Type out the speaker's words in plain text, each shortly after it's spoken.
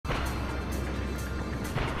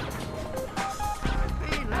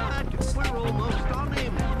We're almost on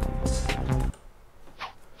him.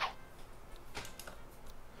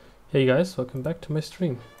 Hey guys, welcome back to my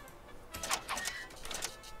stream.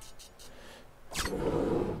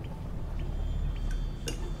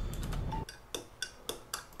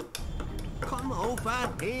 Come over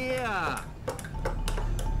here.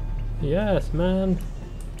 Yes, man.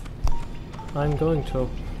 I'm going to.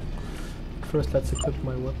 First, let's equip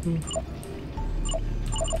my weapon.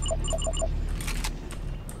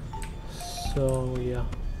 So yeah.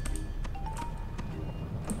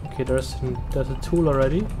 Okay, there's a tool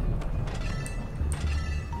already.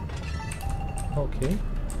 Okay.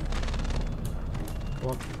 Come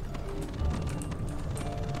on.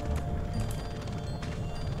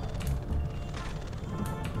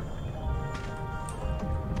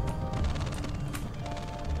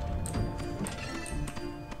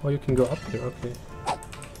 Oh, you can go up here, okay.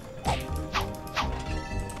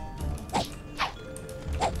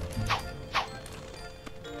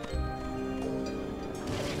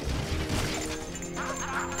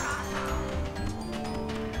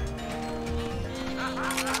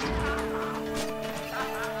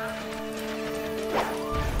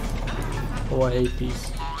 Oh, I hate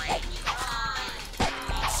these.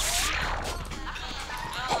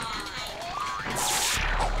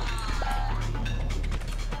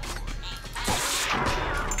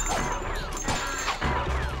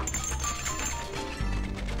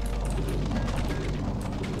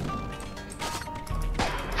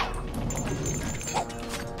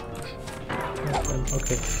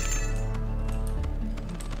 Okay.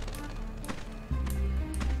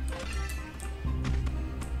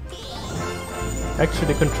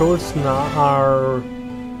 Actually, the controls now are...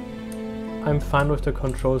 I'm fine with the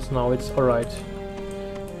controls now, it's alright.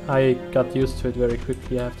 I got used to it very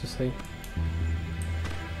quickly, I have to say.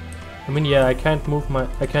 I mean, yeah, I can't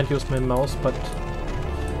use my mouse, but...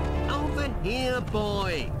 Over here,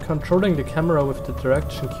 boy. Controlling the camera with the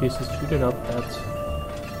direction keys is really not that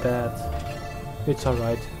bad. It's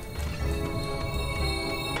alright.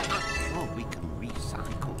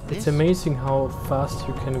 It's amazing how fast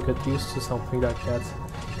you can get used to something like that.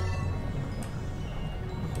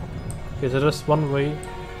 Okay, so there's one way,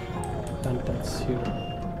 and that's here.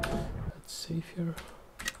 Let's save here.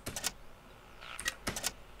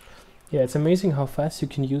 Yeah, it's amazing how fast you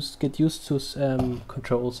can get used to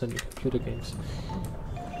controls in computer games.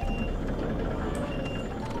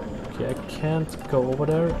 Okay, I can't go over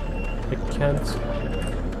there. I can't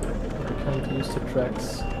use the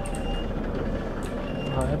tracks.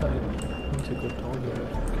 However, I need to go down here.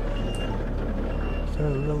 Is there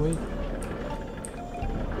another way?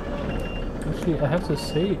 Actually, I have to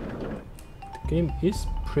say, the game is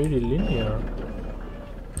pretty linear.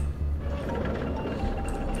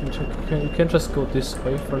 You can just go this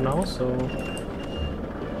way for now, so...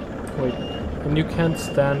 Wait, and you can't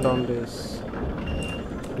stand on these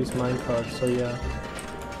minecarts, so yeah.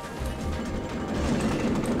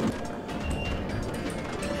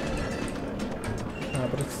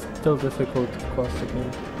 But it's still difficult to cross the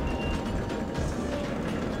game.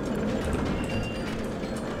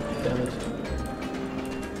 Damn it.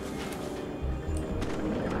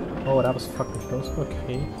 Oh, that was fucking close.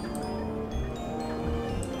 Okay.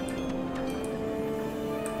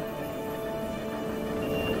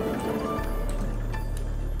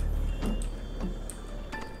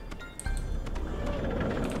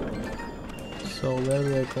 So where do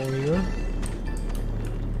I go here?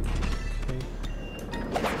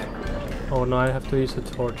 Oh no, I have to use a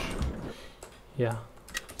torch. Yeah.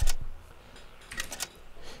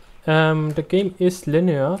 The game is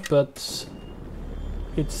linear, but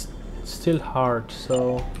it's still hard,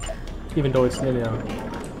 so even though it's linear.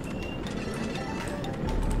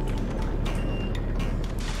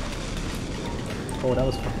 Oh, that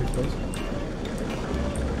was fucking close.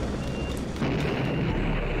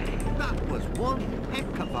 That was one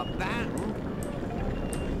heck of a battle.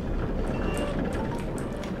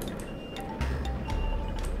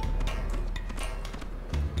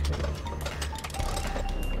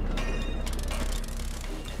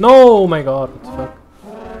 No, my god, what the fuck?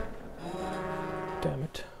 Damn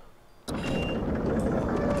it.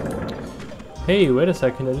 Hey, wait a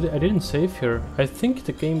second, I didn't save here. I think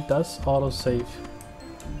the game does auto-save.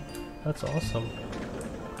 That's awesome.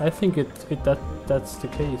 I think that's the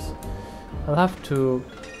case. I'll have to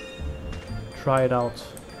try it out.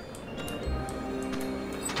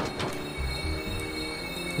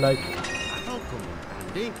 Like...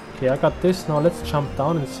 Okay, I got this, now let's jump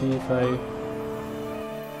down and see if I...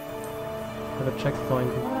 have a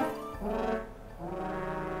checkpoint.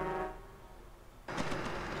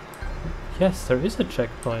 Yes, there is a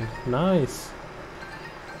checkpoint. Nice.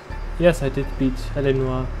 Yes, I did beat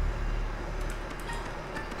Eleanor.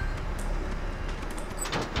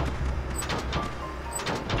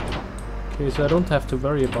 Okay, so I don't have to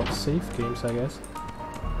worry about save games, I guess.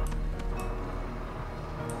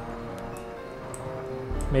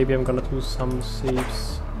 Maybe I'm gonna do some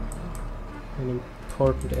saves in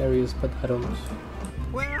important areas, but I don't.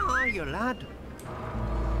 Where are you, lad?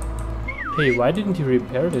 Hey, why didn't you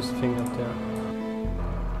repair this thing up there?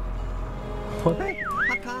 What? Hey,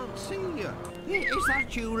 I can't see you. Is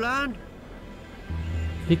that you, lad?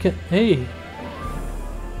 He can. Hey!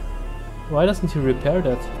 Why doesn't he repair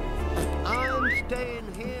that? I'm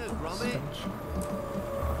staying here, Gromit.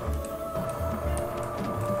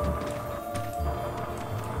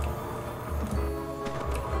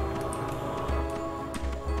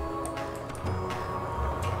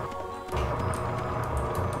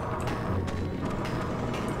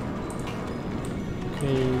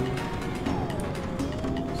 Okay.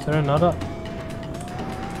 Is there another?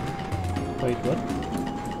 Wait, what?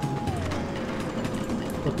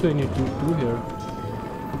 What do I need to do here?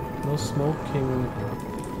 No smoking.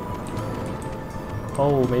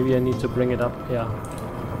 Oh, maybe I need to bring it up, yeah.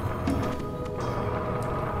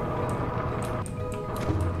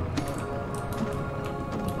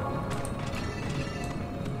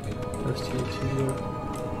 There's the interior.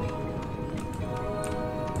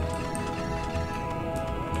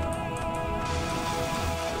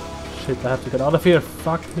 Shit, I have to get out of here.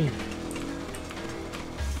 Fuck me.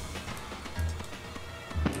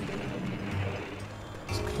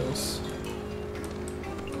 It's close.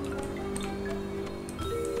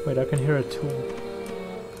 Wait, I can hear it too.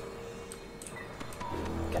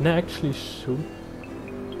 Can I actually shoot?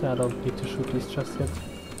 I don't need to shoot these just yet.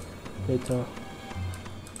 Later.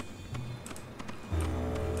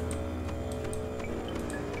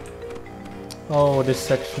 Oh, this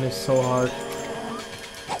section is so hard.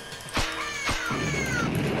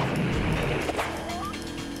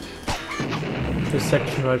 This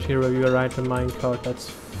section right here where you ride the minecart, that's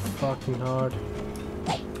fucking hard.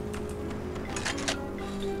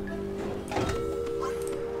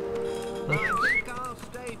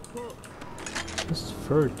 Just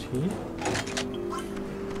 30.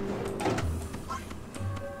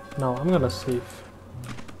 Now I'm gonna save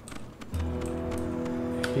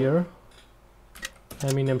here.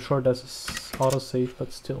 I mean, I'm sure there's autosave,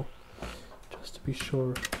 but still, just to be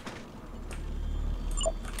sure.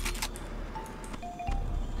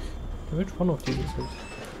 Which one of these is it?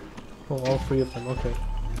 Oh, all three of them, okay.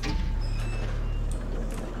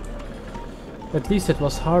 At least it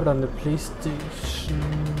was hard on the PlayStation.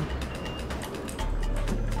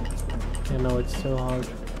 Yeah, no, it's still hard.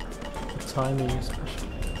 The timing especially.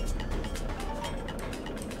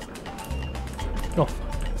 Oh,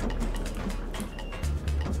 fuck.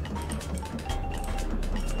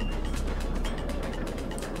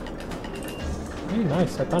 Hey,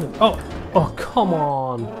 nice, I done it. Oh! Oh, come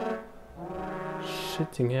on!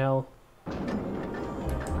 Shitting hell.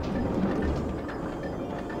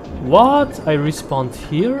 What? I respawned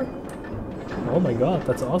here? Oh my god,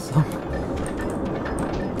 that's awesome.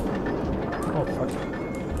 Oh fuck.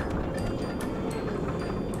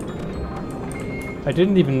 I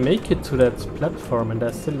didn't even make it to that platform and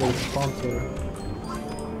I still respawned here.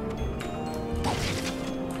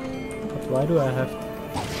 But why do I have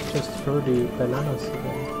just 30 bananas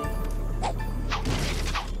again?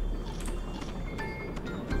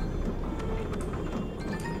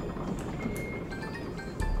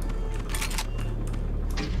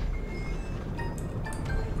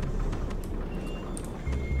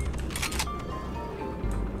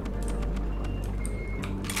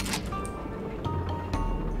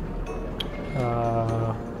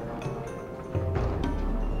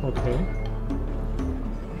 Okay.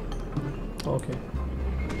 Okay.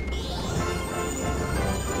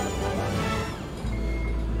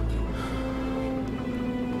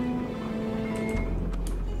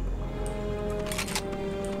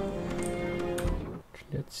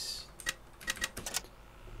 Let's...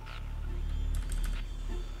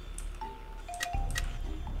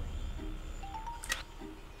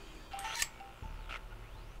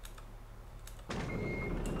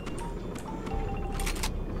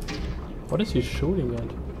 What is he shooting at?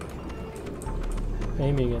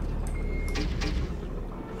 Aiming at?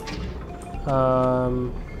 I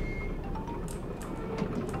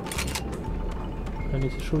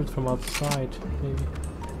need to shoot it from outside, maybe.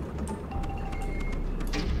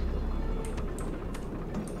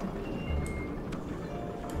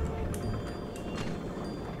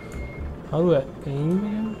 How do I aim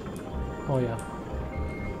again? Oh yeah.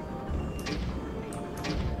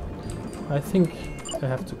 I think I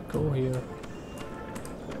have to go here.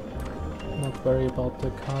 Not worry about the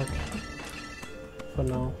card for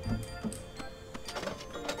now.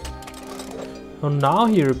 Oh, now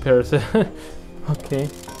he repairs it. Okay.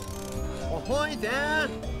 Ahoy there!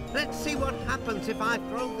 Let's see what happens if I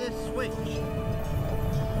throw this switch.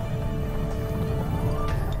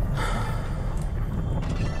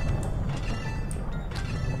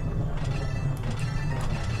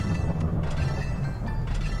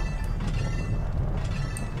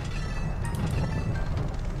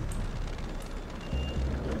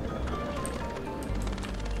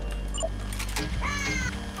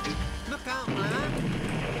 Look out, man!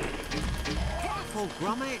 Careful,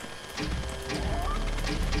 Gromit!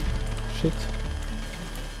 Shit.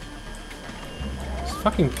 This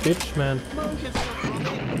fucking bitch, man. Move yourself,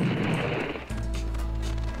 Gromit!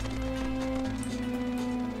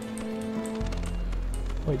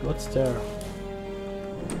 Wait, what's there?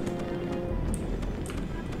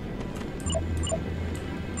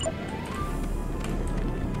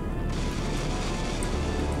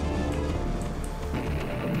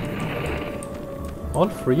 All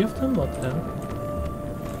three of them? What then?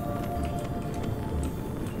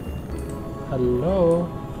 Hello?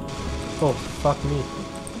 Oh, fuck me.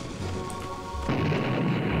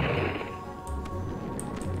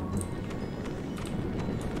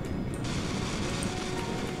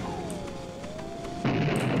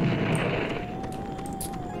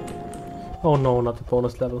 Oh no, not the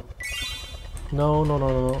bonus level. No, no, no,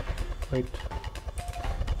 no, no. Wait.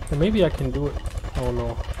 Yeah, maybe I can do it. Oh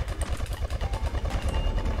no.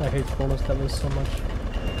 I hate bonus levels so much.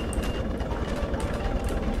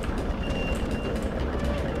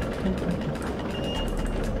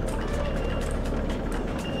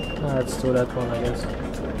 Let's do that one, I guess.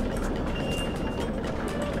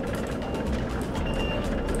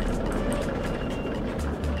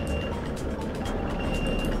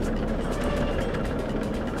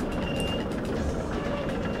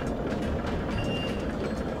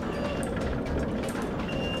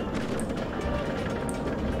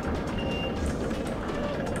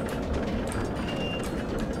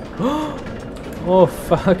 Oh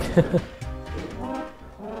fuck.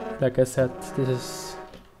 Like I said, this is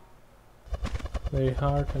very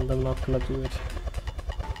hard and I'm not gonna do it.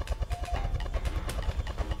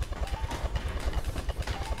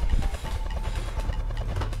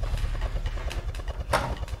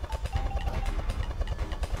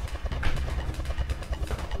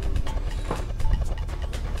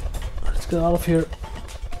 Let's get out of here.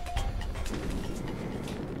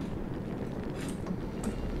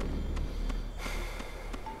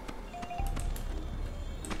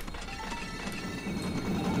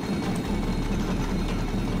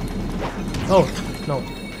 Oh, no.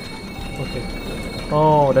 Okay.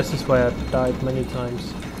 Oh, this is why I died many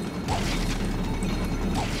times.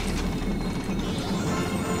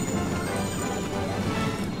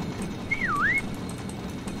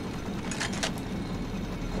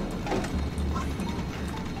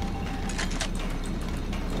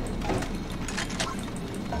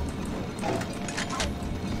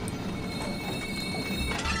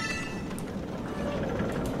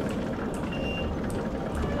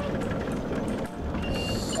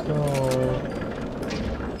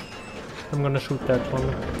 I'm gonna shoot that one.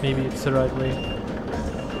 Maybe it's the right way.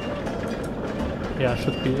 Yeah,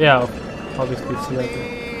 should be. Yeah, obviously it's the right way.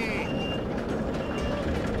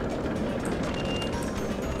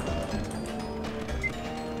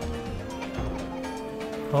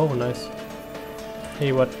 Oh, nice.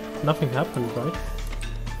 Hey, what? Nothing happened, right?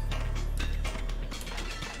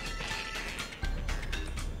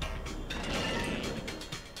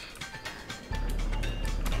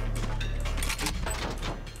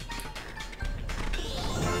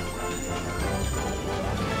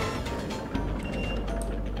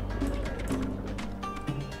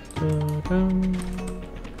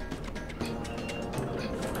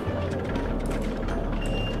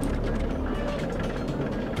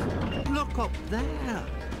 Look up there!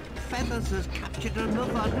 Feathers has captured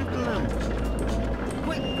another little ant.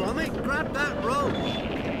 Quick, Gromit, grab that roach!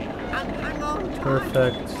 And hang on tight.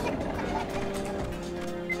 Perfect.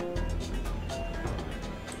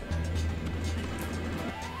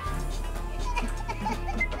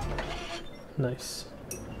 Nice.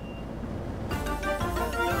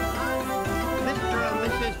 Mr. and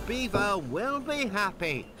Mrs. Beaver will be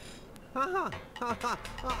happy.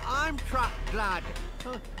 I'm trapped, lad.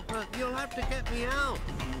 You'll have to get me out,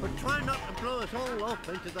 but try not to blow us all up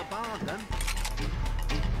into the bargain.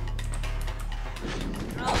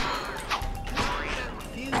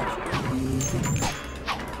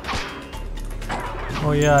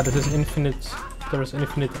 Oh yeah, this is infinite. There is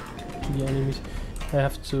infinite the enemies. I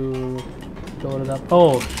have to blow it up.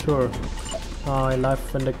 Oh, sure. Oh, I love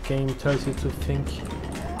when the game tells you to think.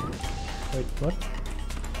 Wait, what?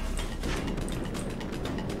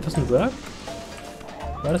 Doesn't work?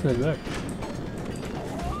 Why doesn't it work?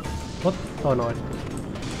 What? Oh no,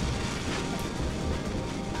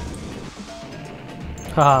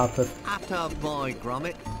 haha, perfect. Atta boy,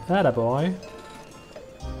 Gromit. Atta boy.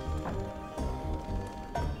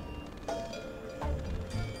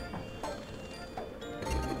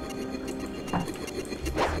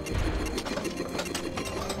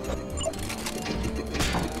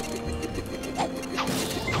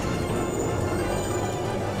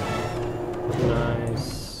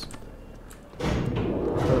 Nice.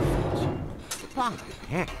 Perfect. What the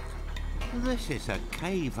heck? This is a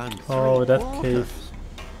cave and Oh, that quarters. cave.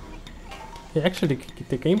 Yeah, actually,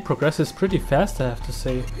 the game progresses pretty fast, I have to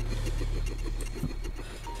say.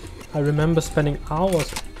 I remember spending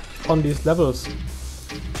hours on these levels.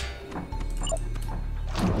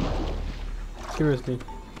 Seriously.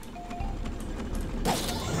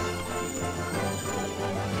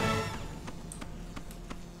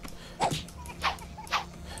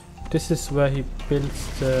 This is where he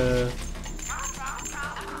builds the...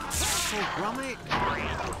 Oh, Gromit.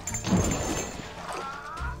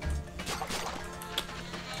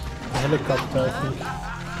 helicopter, I think.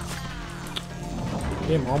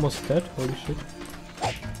 Okay, I'm almost dead, holy shit.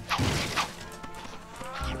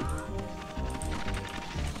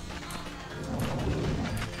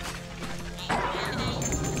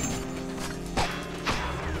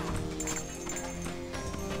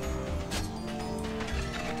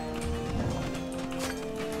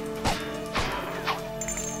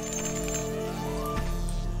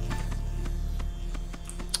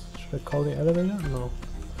 Should I call the elevator? No.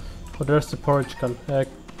 Oh, there's the porridge gun,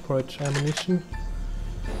 porridge ammunition.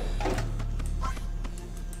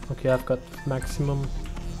 Okay, I've got maximum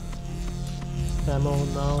ammo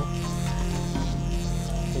now.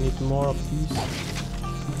 I need more of these.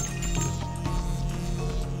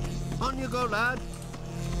 On you go, lad.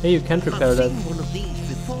 Hey, you can't repair I've that. seen one of these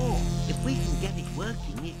before. If we can get it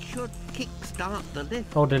working, it should kick-start the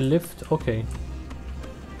lift. Oh, the lift, okay.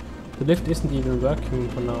 The lift isn't even working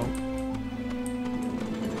for now.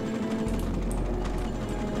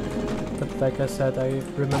 But like I said, I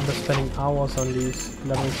remember spending hours on these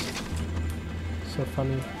levels. So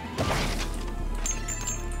funny.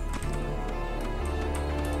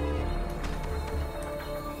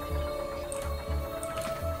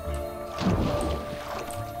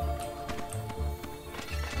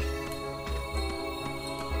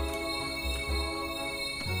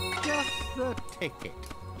 Just the ticket.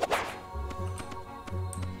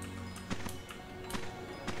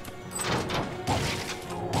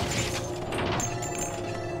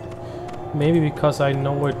 Maybe because I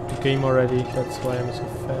know the game already, that's why I'm so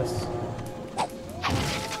fast.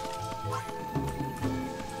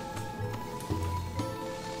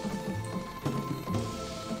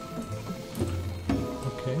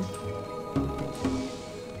 Okay.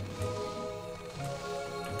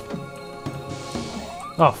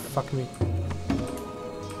 Oh, fuck me.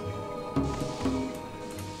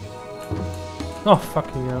 Oh,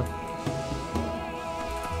 fucking hell.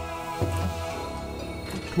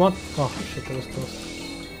 Come on! Oh shit, that was close.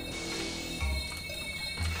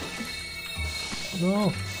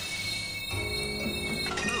 No!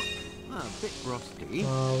 Oh, a bit rusty.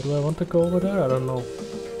 Do I want to go over there? I don't know.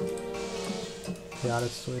 Yeah,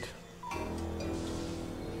 let's do it.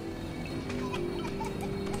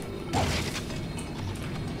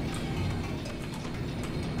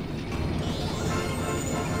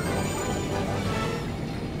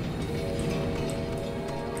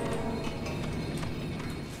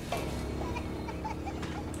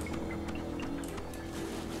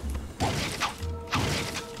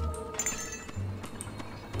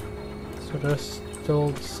 So there's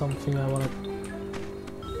still something I want to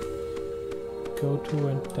go to,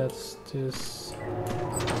 and that's this.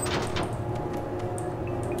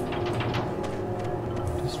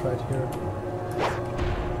 This right here.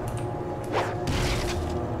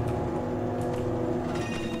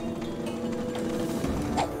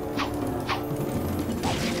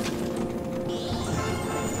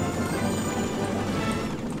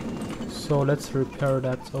 So let's repair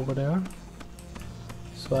that over there.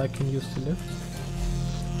 So I can use the lift.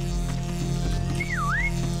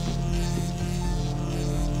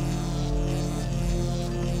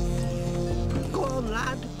 Go on,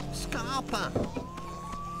 lad. Scarper.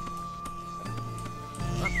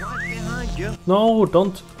 That's right behind you. No,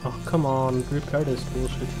 don't! Oh, come on, repair this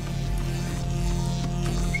bullshit.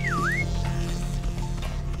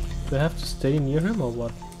 Do I have to stay near him or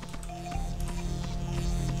what?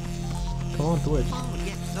 Come on, do it. Oh,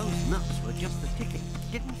 get those nuts were just the ticket.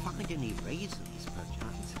 Didn't find any raisins,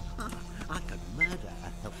 perchance. I could murder a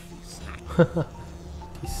healthy snack.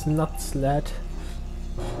 He's nuts, lad.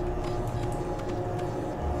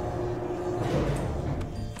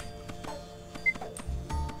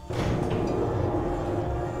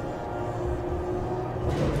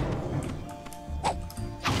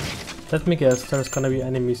 Let me guess, there's gonna be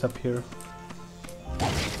enemies up here.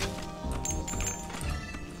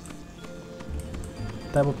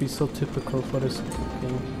 That would be so typical for this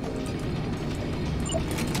game.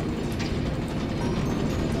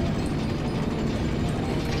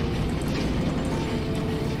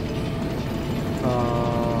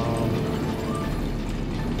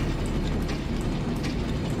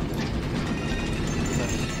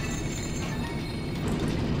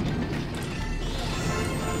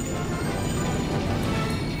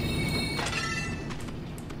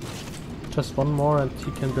 Just one more and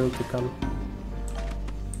he can build the gun.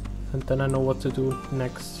 And then I know what to do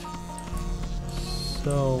next.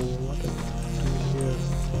 So, what do I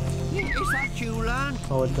do here? Is that you, Lan?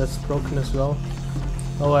 Oh, that's broken as well.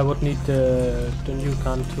 Oh, I would need the new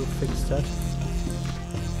gun to fix that.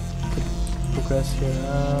 To progress here.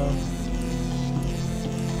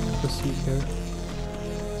 Proceed here.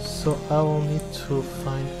 So I will need to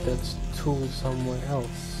find that tool somewhere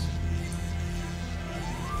else.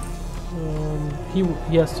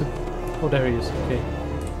 He has to. Oh, there he is. Okay.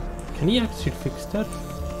 Can he actually fix that?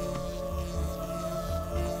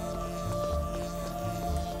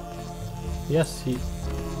 Yes, he.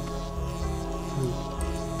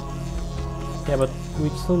 Yeah, but we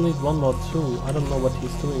still need one more tool. I don't know what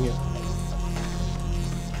he's doing here.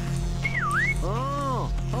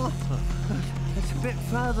 Oh, it's a bit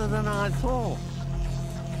further than I thought.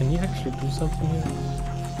 Can he actually do something here?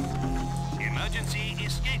 Emergency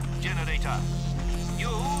escape generator.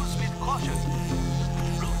 Use with caution.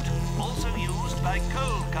 Route also used by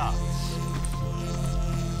coal carts.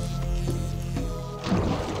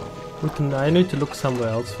 I need to look somewhere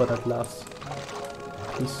else for that last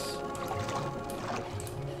piece.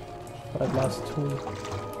 For that last tool.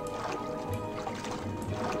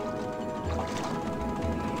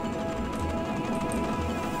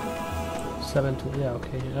 Seven tool, yeah,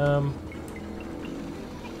 okay.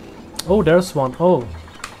 Oh, there's one. Oh,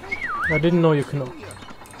 I didn't know you can.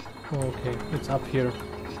 Oh, okay, it's up here.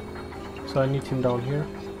 So I need him down here.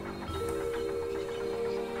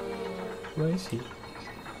 Where is he?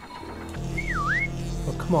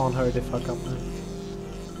 Oh, come on, hurry the fuck up, man.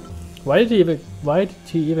 Why did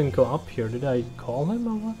he even go up here? Did I call him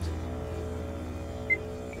or what?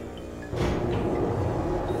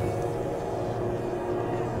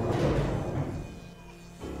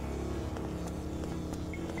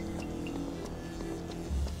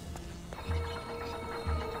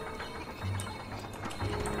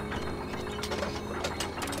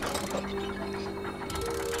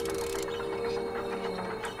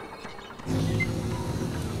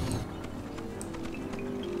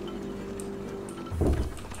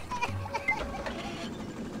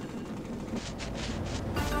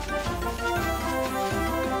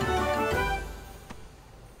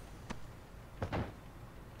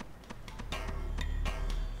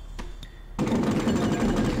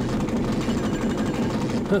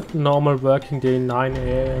 Normal working day 9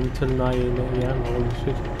 AM until 9 AM, holy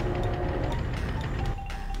shit.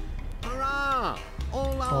 Hurrah!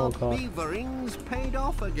 All our beaverings paid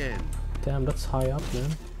off again. Damn, that's high up,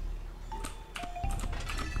 man.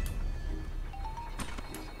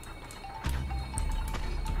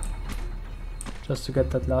 Just to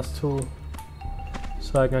get that last tool.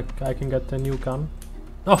 So I can get the new gun.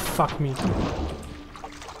 Oh, fuck me.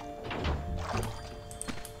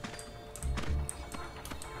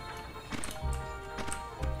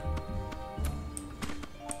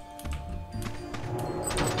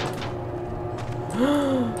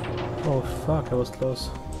 Oh fuck, I was close.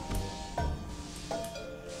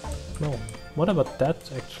 No, what about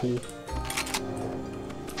that actually?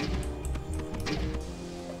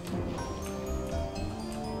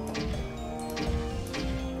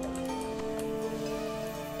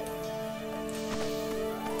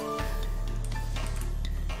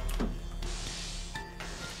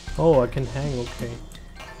 Oh, I can hang, okay.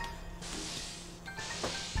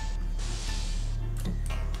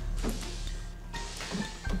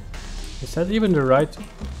 Is that even the right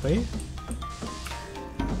way?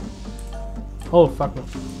 Oh fuck no.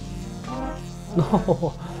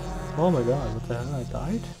 No! Oh my god, what the hell, I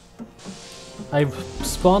died? I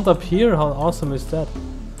spawned up here, how awesome is that?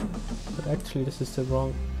 But actually this is the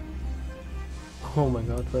wrong... Oh my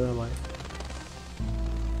god, where am I?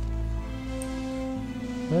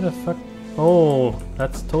 Where the fuck Oh,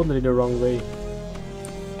 that's totally the wrong way.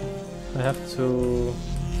 I have to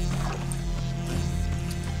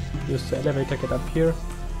use the elevator, get up here,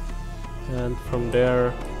 and from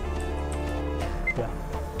there, yeah.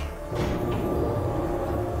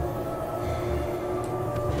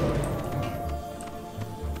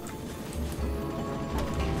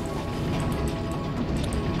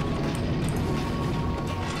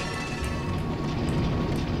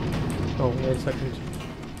 Oh, wait a second.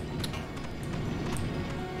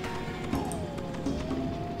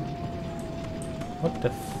 What the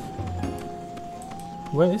f...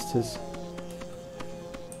 Where is this?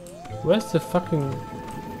 Where's the fucking...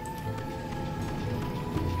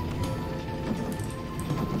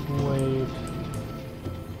 Wait...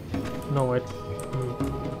 No, wait...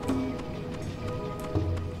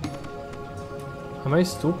 Am I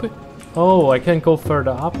stupid? Oh, I can't go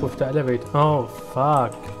further up with the elevator. Oh,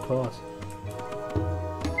 fuck, of course.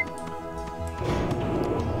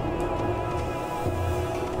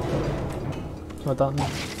 Oh, down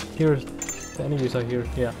here, the enemies are here,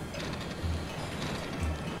 yeah.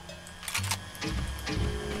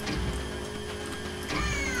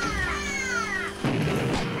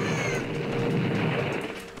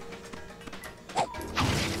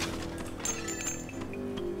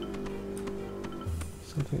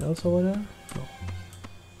 Something else over there? No.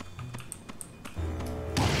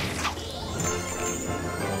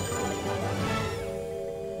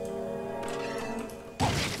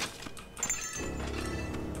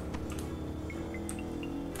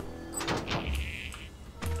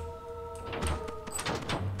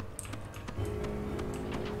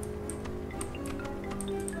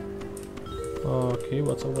 Okay,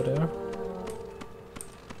 what's over there?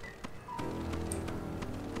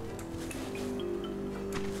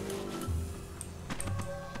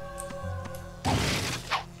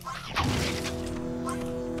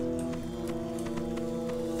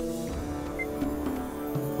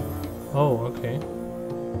 Oh, okay.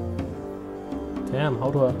 Damn,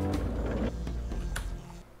 how do I...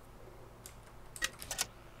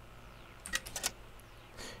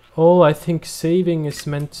 Oh, I think saving is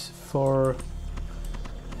meant for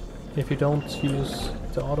if you don't use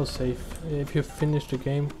the autosave, if you finish the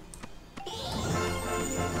game.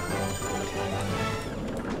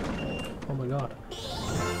 Oh my god.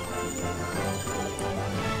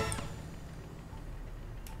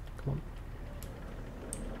 Come on.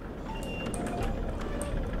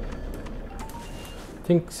 I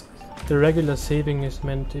think the regular saving is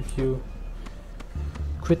meant if you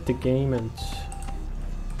quit the game and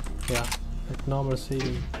yeah, like normal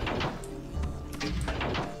saving.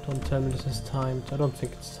 Don't tell me this is timed. I don't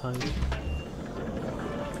think it's timed.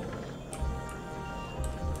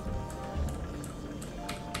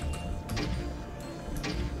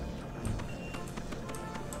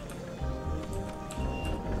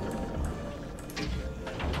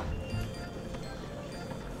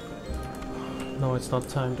 No, it's not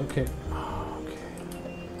timed. Okay.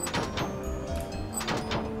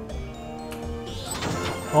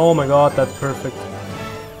 Oh my god, that perfect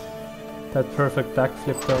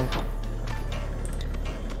backflip though.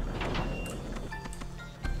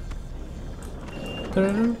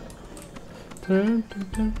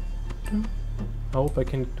 I hope I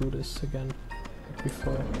can do this again like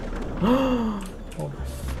before. Oh my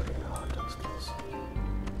fucking god, that was close.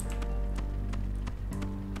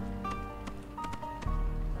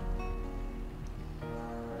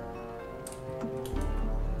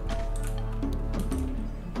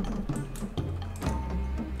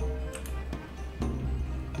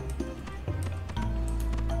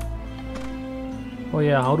 Oh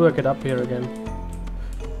yeah, how do I get up here again?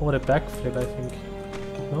 Oh, the backflip, I think.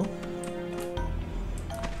 No?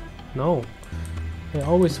 No. I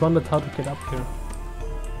always wondered how to get up here.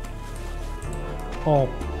 Oh,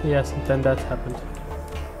 yes, and then that happened.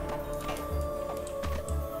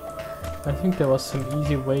 I think there was some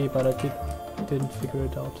easy way, but I didn't figure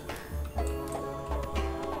it out.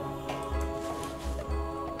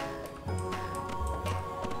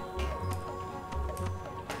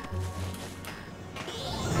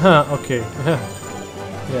 Huh, okay.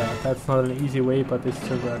 Yeah, that's not an easy way, but it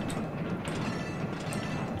still worked.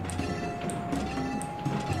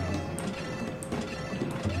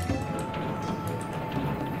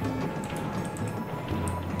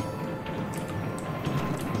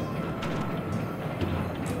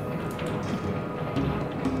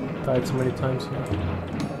 Died so many times here.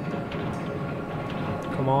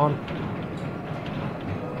 Come on.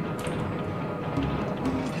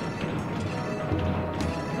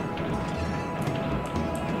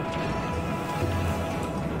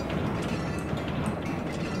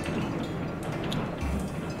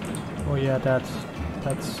 Oh yeah, that's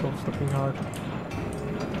so fucking hard.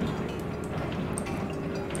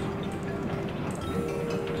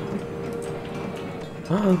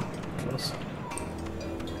 Close.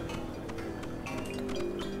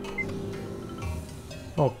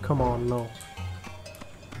 Oh, come on, no.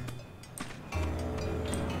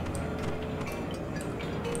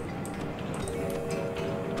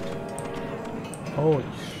 Holy sh...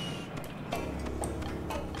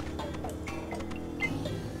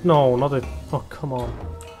 No, not it. Oh, come on.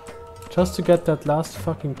 Just to get that last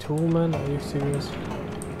fucking tool, man? Are you serious?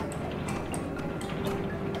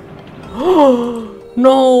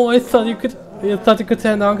 No, I thought you could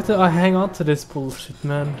hang on to this bullshit,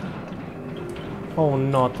 man. Oh,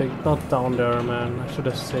 not down there, man. I should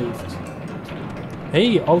have saved.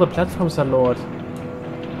 Hey, all the platforms are lowered.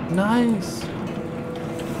 Nice.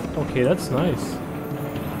 Okay, that's nice.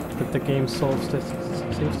 That the game saves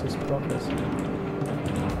this progress.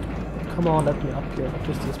 Come on, let me up here. What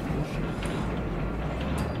is this bullshit?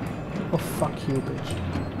 Oh, fuck you, bitch.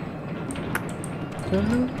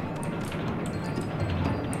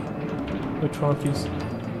 Which one of these?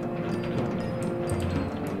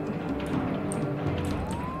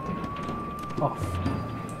 Off.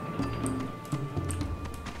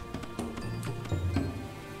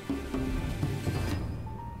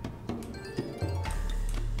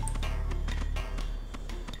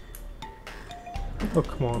 Oh,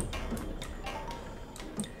 come on.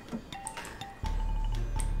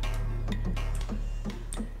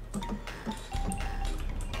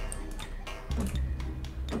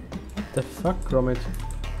 The fuck, Gromit?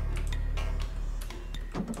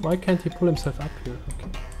 Why can't he pull himself up here? Okay.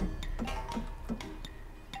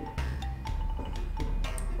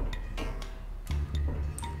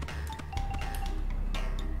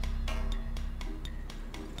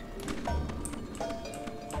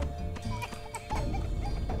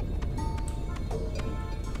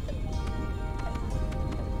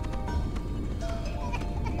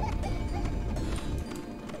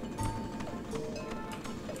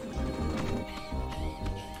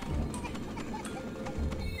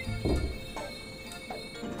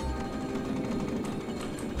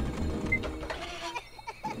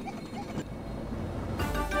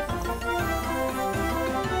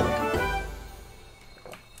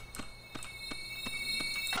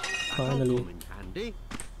 Finally. Handy.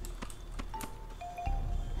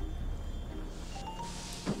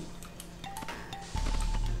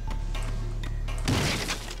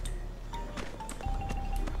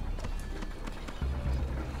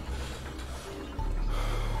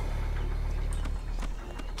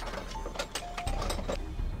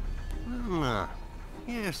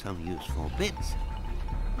 Here's some useful bits.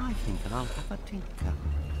 I think I'll have a tinker.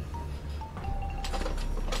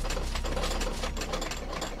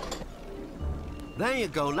 There you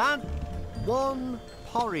go, lad. One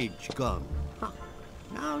porridge gun. Huh.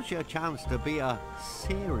 Now's your chance to be a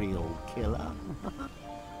serial killer.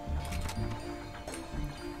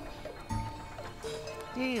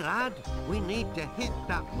 Hey, lad, we need to hit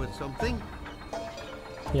that with something.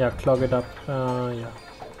 Yeah, clog it up. Yeah.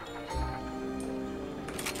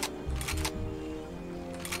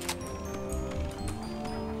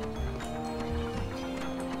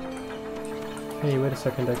 Hey, wait a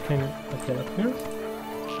second, I can get up here?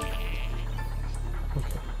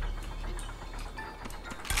 Okay.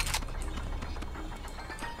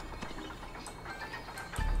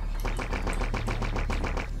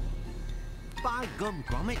 By gum,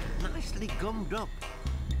 Gromit, nicely gummed up.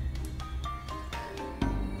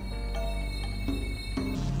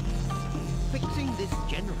 Fixing this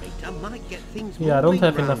generator might get things moving. Yeah, I don't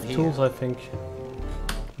have around enough here. tools, I think.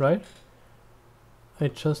 Right? I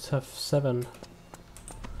just have 7.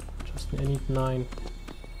 I need 9.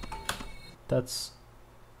 That's...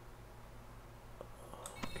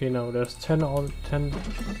 Okay, no, there's 10 all 10.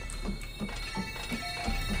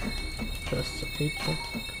 There's 8.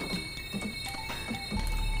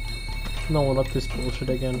 No, not this bullshit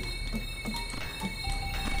again.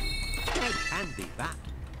 It can be that.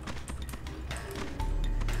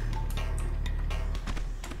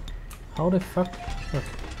 How the fuck? Okay.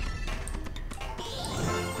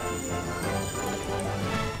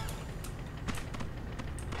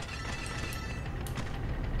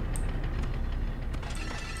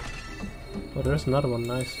 Oh, there's another one,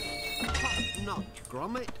 nice. Top notch,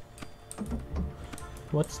 Gromit.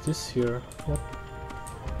 What's this here? What?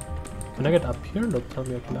 Can I get up here? Don't tell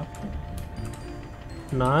me I can up.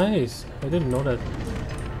 Nice! I didn't know that.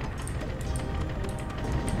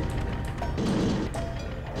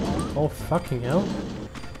 Oh, fucking hell.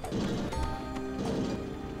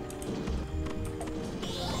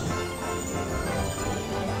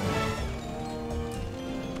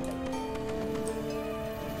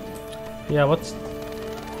 Yeah, what's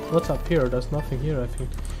up here? There's nothing here, I think.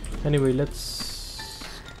 Anyway, let's...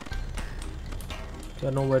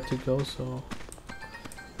 I know where to go, so...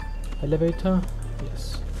 Elevator?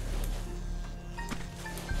 Yes.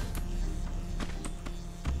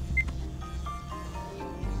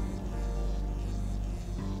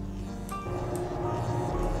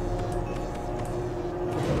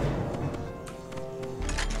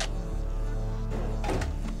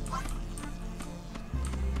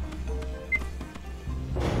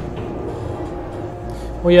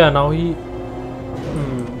 Oh yeah, now he...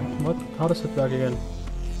 what? How does it work again?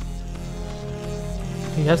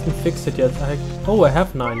 He hasn't fixed it yet. Oh, I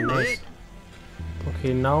have 9. Nice.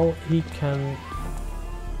 Okay, now he can...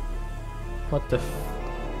 What the f...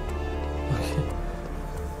 Okay.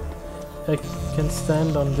 I can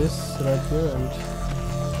stand on this right here and...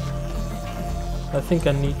 I think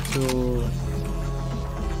I need to...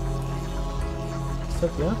 Is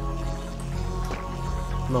that yeah?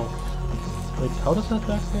 No. Wait, how does that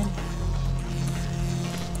work again?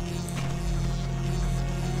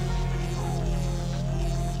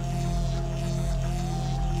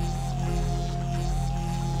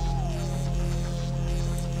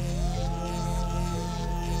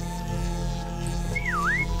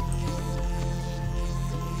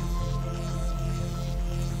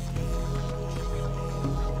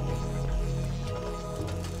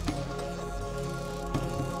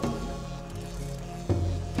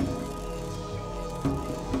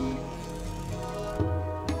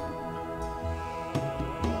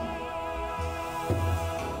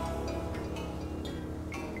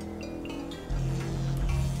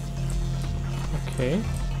 Okay.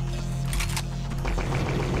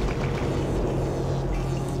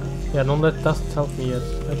 Yeah, no, that doesn't help me yet.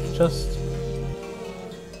 I just...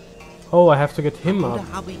 Oh, I have to get him I up.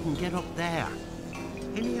 wonder how we can get up there.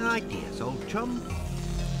 Any ideas, old chum?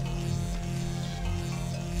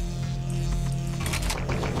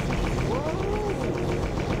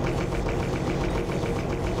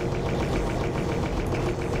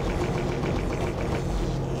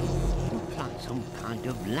 Looks like some kind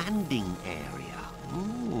of landing area.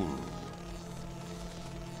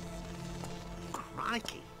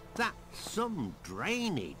 Crikey, that's some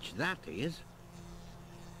drainage, that is.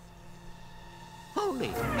 Holy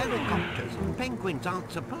helicopters and penguins aren't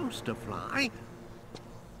supposed to fly.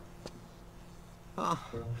 Oh,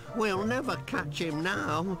 we'll never catch him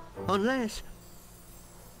now, unless...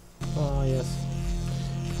 Oh, yes.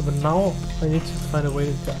 But now I need to find a way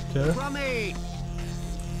to get there. Gromit!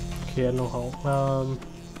 Okay, I know how.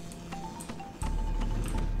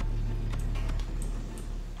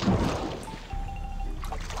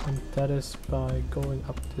 And that is by going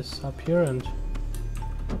up this up here and...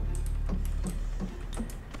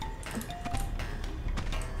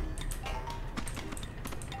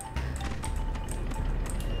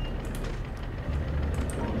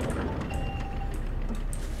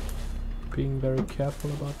 being very careful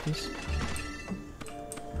about this.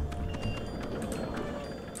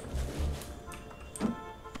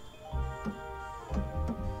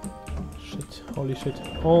 Shit, holy shit.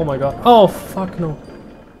 Oh my god. Oh fuck no.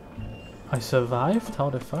 I survived? How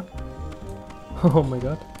the fuck? Oh my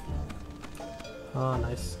god. Ah,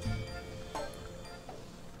 nice.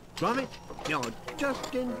 Gromit, you're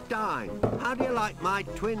just in time. How do you like my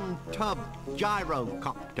twin tub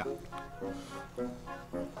gyrocopter?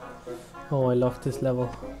 Oh, I love this level.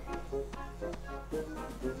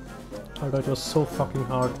 Although it was so fucking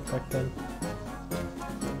hard back then.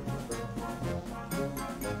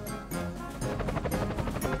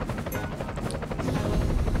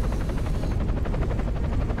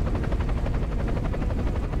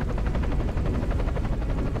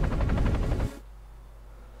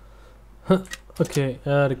 Okay,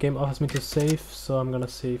 the game offers me to save, so I'm gonna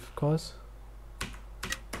save, of course.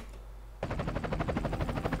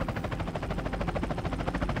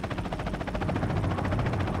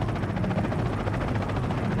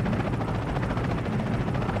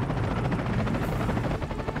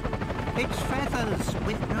 It's Feathers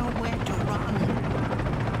with nowhere to run.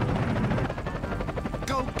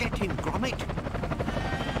 Go get him, Gromit.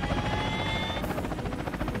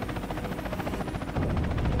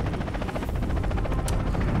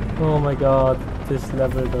 Oh my god, this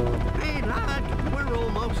level though. Hey lad, we're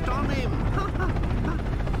almost on him.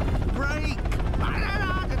 Break.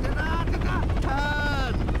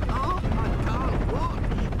 Turn. Oh, I can't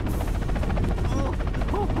watch.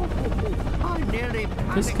 I nearly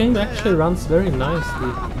This panicked game there. actually runs very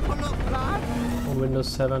nicely Pull up, lad. on Windows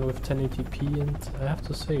 7 with 1080p, and I have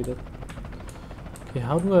to say that... Okay,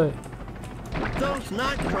 how do I... Those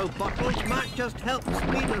nitro bottles might just help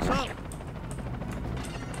speed us up.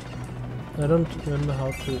 I don't remember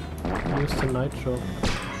how to use the nitro.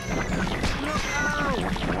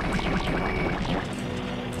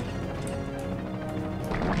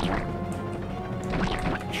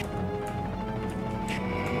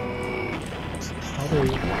 How do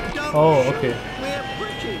you... Oh, okay. We're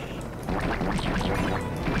British.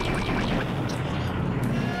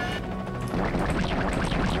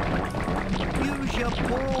 Use your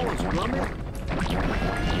paws, Gromit.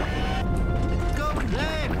 Go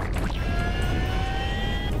left.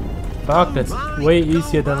 Fuck, that's way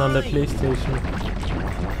easier than on the PlayStation.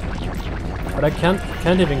 But I can't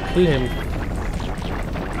even kill him.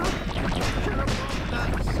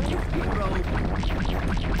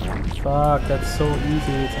 Fuck, that's so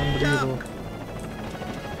easy, it's unbelievable.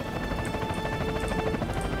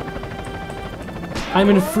 I'm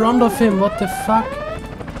in front of him, what the fuck?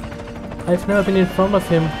 I've never been in front of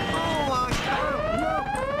him.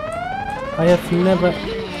 I have never...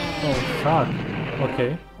 Oh fuck,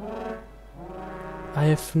 okay. I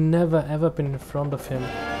have never ever been in front of him.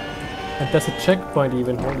 And there's a checkpoint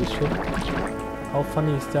even, holy shit. How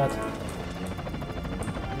funny is that?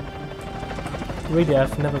 Really,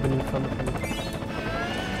 I've never been in front of him.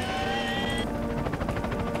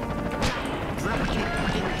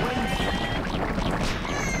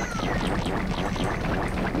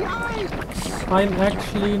 I'm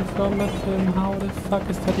actually in front of him. How the fuck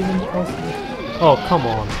is that even possible? Oh, come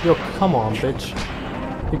on. Yo, come on, bitch.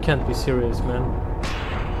 You can't be serious, man.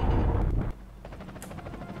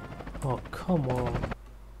 Oh, come on.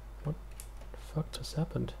 What the fuck just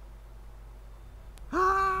happened?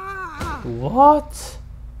 What?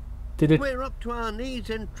 Did it... We're up to our knees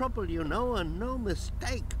in trouble, you know, and no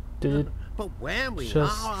mistake. Did it But where we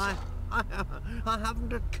just... are, I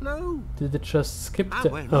haven't a clue. Did it just skip the...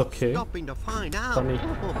 We're not Okay. stopping to find out. Funny. Look, the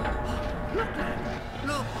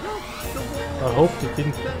wall. I hope they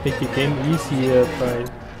didn't make the game easier by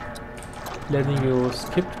letting you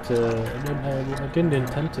skip the... I didn't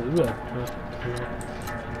intend to do that.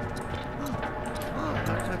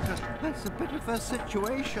 That's a bit of a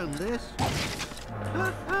situation, this.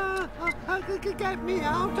 Get me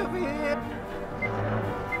out of here.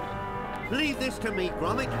 Leave this to me,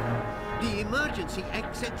 Gromit. The emergency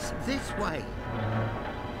exit's this way.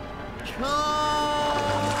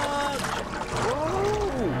 Charge!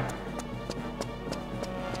 Whoa!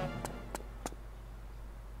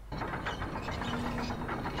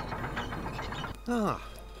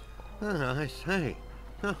 I say.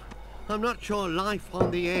 I'm not sure life on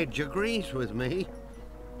the edge agrees with me.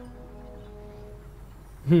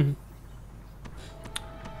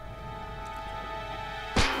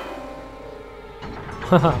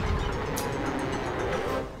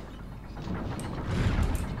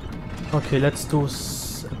 Okay, let's do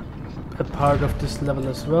a part of this level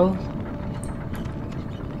as well.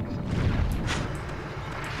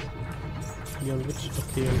 Beyond which?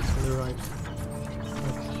 Okay, it's on the right.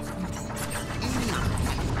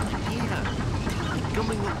 Here,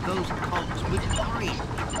 coming up those cogs with worry.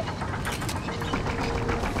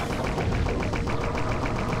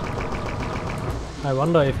 I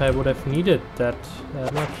wonder if I would have needed that.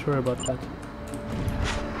 I'm not sure about that.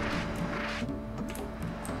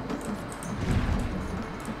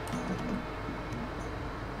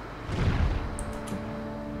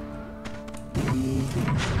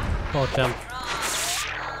 Oh damn.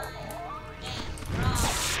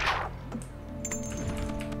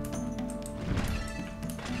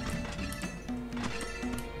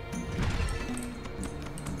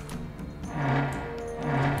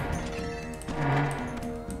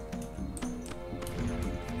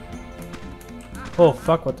 Oh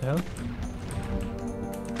fuck, what the hell?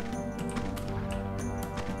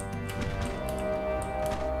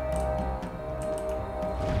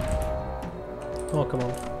 Oh, come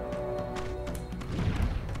on.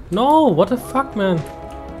 No, what the fuck, man?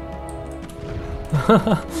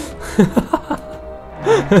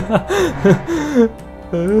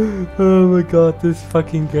 Oh my god, this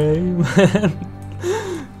fucking game, man.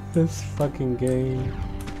 This fucking game.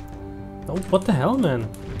 Oh, what the hell, man?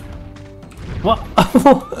 What?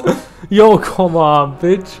 Yo, come on,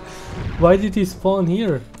 bitch. Why did he spawn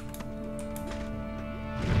here?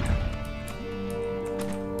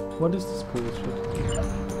 What is this bullshit?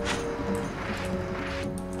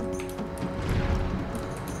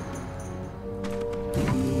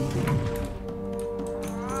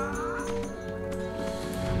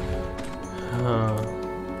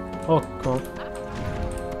 Oh god.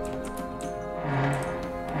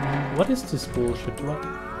 What is this bullshit? What?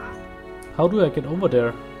 How do I get over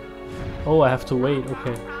there? Oh, I have to wait,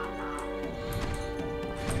 okay.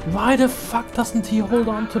 Why the fuck doesn't he hold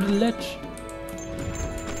on to the ledge?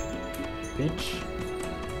 bitch.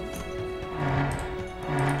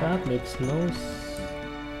 That makes no sense.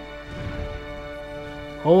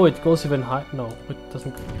 Oh, it goes even high. No, it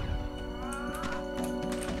doesn't.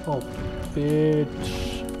 Oh, bitch.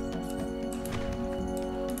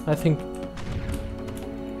 I think.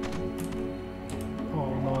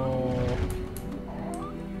 Oh no.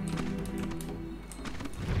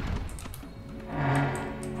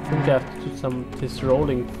 I think I have to do this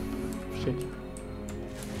rolling shit.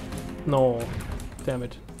 No, damn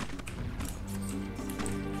it.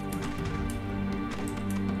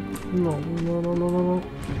 No, no, no, no, no, no.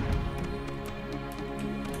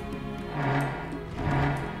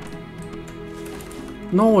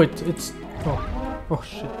 No, it's... Oh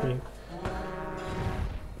shit me.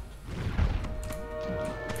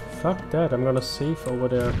 Fuck that, I'm gonna save over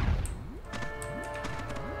there.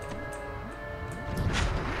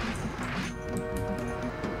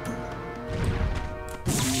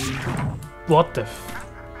 What the f...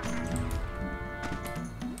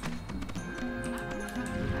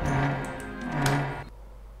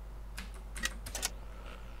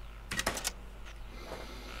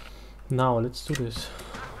 Now, let's do this.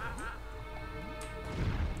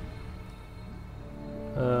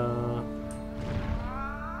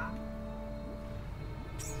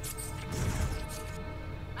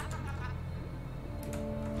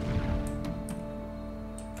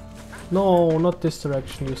 No, not this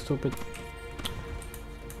direction, you stupid.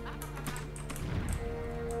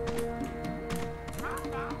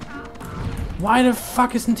 Why the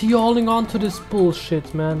fuck isn't he holding on to this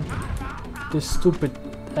bullshit, man? This stupid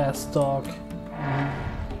ass dog.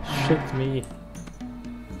 Shit me.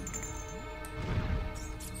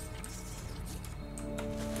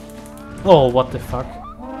 Oh, what the fuck?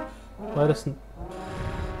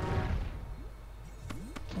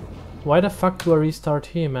 Why the fuck do I restart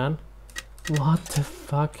here, man? What the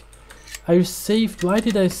fuck? I saved. Why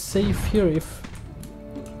did I save here if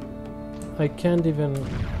I can't even...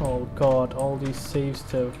 Oh god, all these saves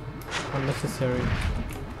are unnecessary.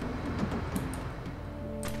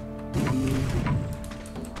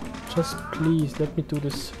 Just please let me do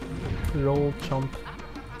this roll jump.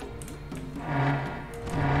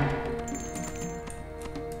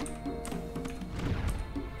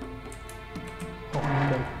 Oh,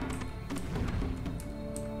 okay.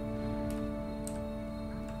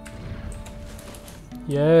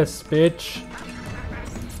 Yes, bitch.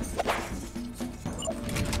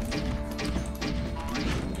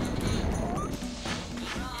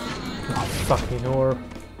 Oh, fucking whore.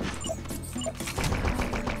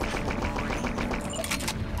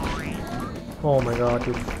 Oh my god,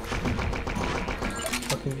 you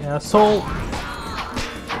fucking asshole!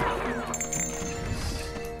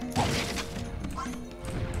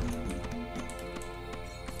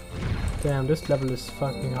 Damn, this level is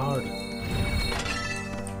fucking hard.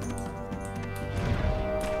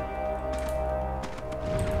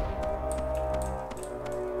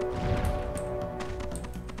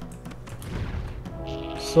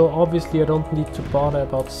 So obviously I don't need to bother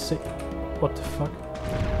about what the fuck?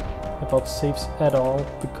 About saves at all,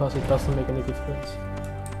 because it doesn't make any difference.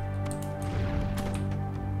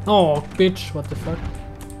 Oh, bitch, what the fuck?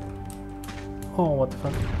 Oh, what the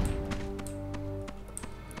fuck?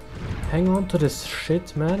 Hang on to this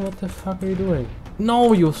shit, man, what the fuck are you doing?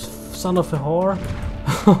 No, you son of a whore!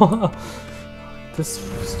 This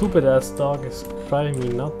stupid ass dog is driving me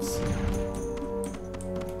nuts.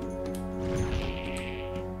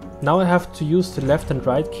 Now I have to use the left and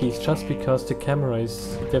right keys just because the camera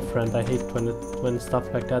is different. I hate when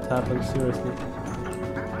stuff like that happens, seriously.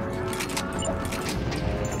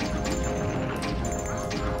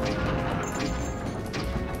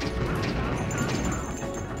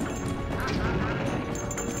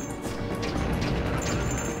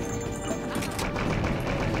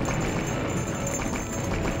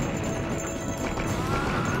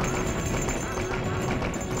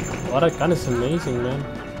 Oh, that gun is amazing, man.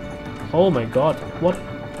 Oh my god, what?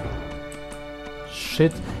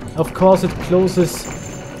 Shit. Of course it closes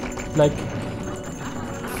like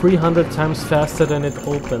 300 times faster than it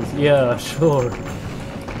opens. Yeah, sure.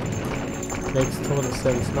 Makes total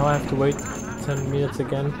sense. Now I have to wait 10 minutes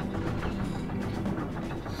again.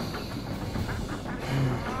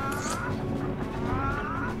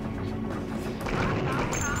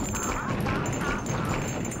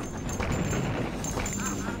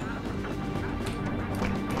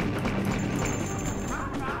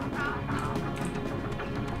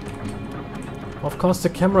 Of course the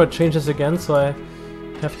camera changes again, so I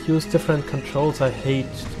have to use different controls. I hate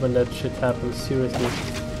when that shit happens, seriously.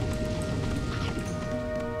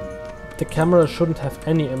 The camera shouldn't have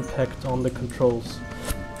any impact on the controls.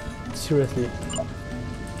 Seriously.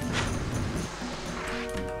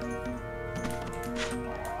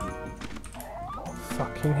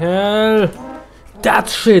 Fucking hell! That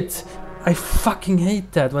shit! I fucking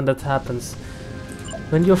hate that when that happens.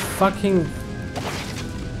 When you're fucking...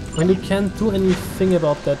 When you can't do anything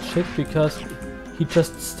about that shit because he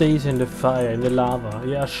just stays in the fire, in the lava.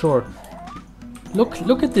 Yeah, sure.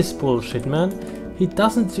 Look at this bullshit, man. He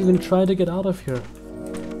doesn't even try to get out of here.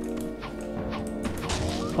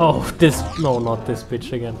 Oh, this... No, not this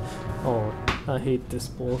bitch again. Oh, I hate this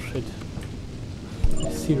bullshit. I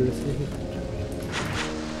seriously hate it.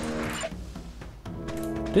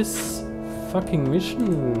 This fucking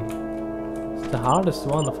mission is the hardest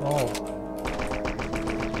one of all.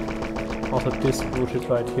 Also this bullshit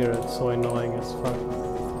right here, it's so annoying as fuck.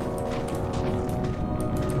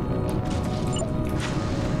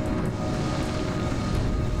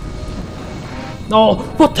 No!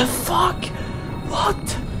 What the fuck?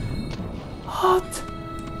 What? What?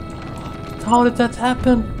 How did that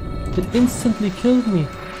happen? It instantly killed me.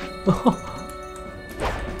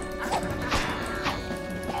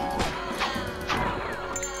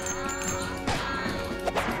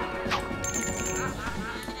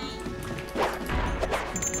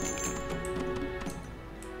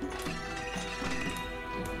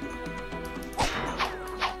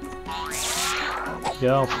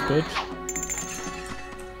 Yeah, bitch.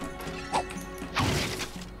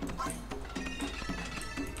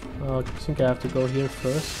 I think I have to go here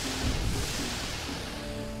first.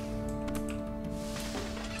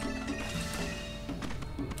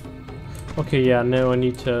 Okay, yeah, now I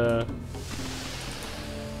need to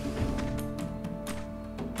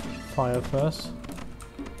fire first.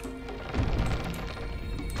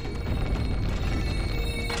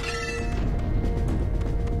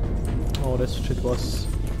 Oh, this shit was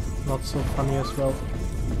not so funny as well.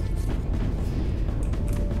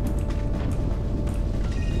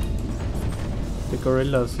 The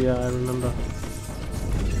gorillas, yeah, I remember.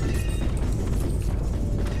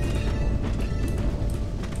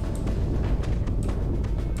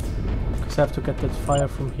 Because I have to get that fire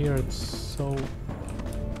from here, it's so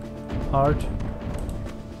hard.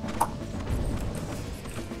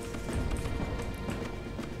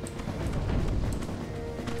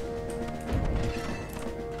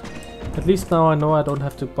 At least now I know I don't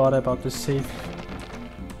have to bother about the save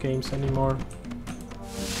games anymore.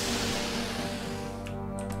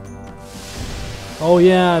 Oh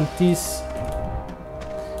yeah, and these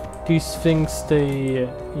things, they,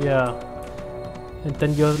 yeah. And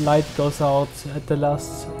then your light goes out at the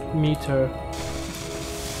last meter.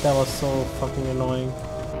 That was so fucking annoying.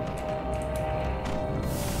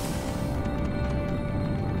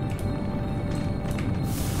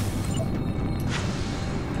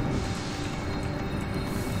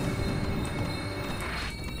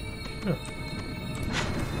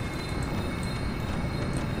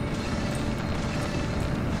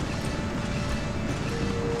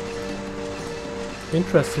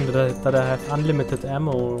 Interesting that I have unlimited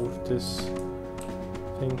ammo with this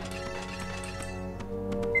thing.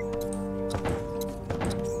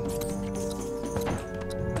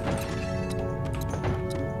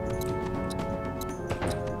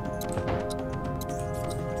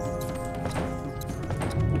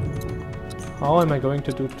 How am I going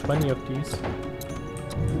to do 20 of these?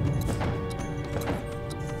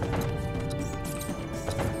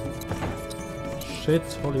 Shit,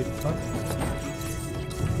 holy fuck.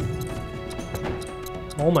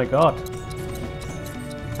 Oh my god.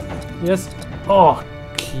 Yes. Oh,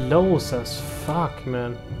 close as fuck,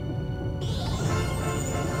 man.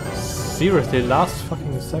 Seriously, last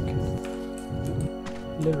fucking second.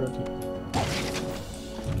 Literally.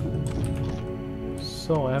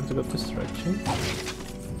 So I have to go this direction.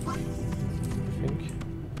 I think.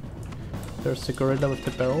 There's the gorilla with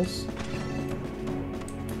the barrels.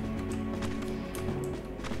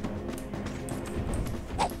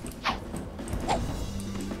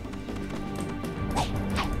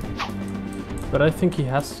 But I think he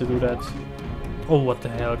has to do that. Oh, what the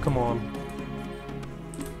hell, come on.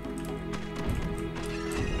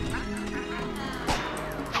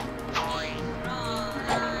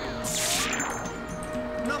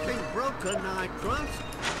 Nothing broken, I trust.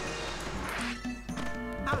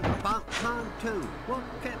 And about time too. What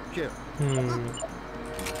kept you?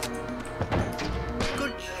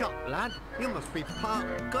 Good shot, lad. You must be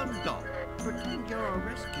part gun dog. Pretend you're a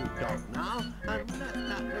rescue dog now and let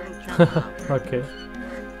that little chap out. Okay.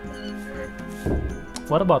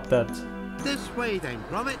 What about that? This way then,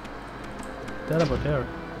 Gromit. That about there.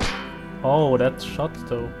 Oh, that shot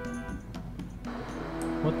though.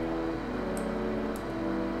 What?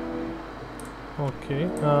 Okay.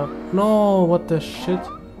 No, what the shit?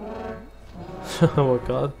 Oh my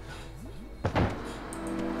god.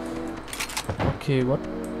 Okay, what?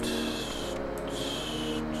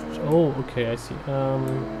 Oh, okay, I see.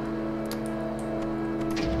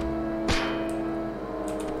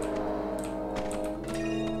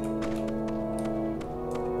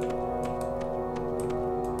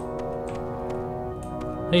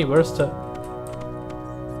 Hey, where's the...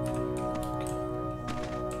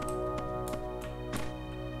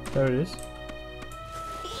 There it is.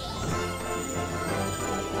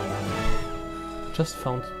 Just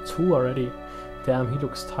found 2 already. Damn, he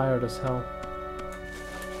looks tired as hell.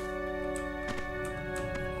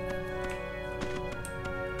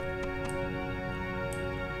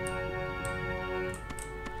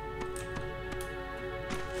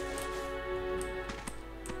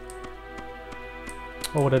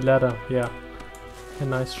 Oh, the ladder, yeah. A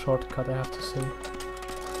nice shortcut, I have to say.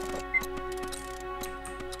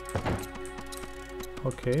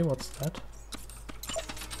 Okay, what's that?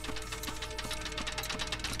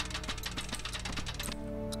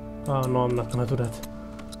 Oh no, I'm not gonna do that.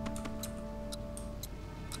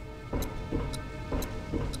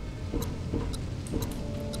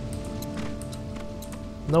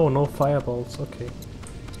 No, no fireballs, okay.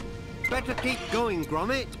 Better keep going,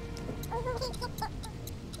 Gromit.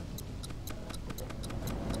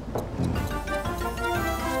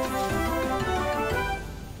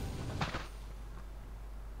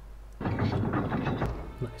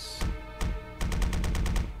 Nice.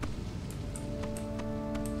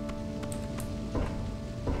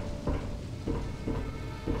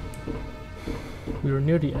 We're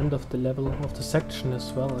near the end of the level of the section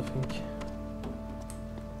as well, I think.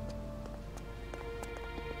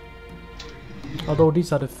 Although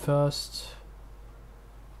these are the first,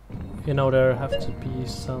 you know, there have to be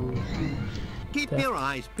some... Keep your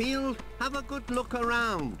eyes peeled. Have a good look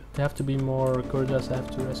around. There have to be more gorillas I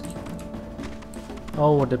have to rescue.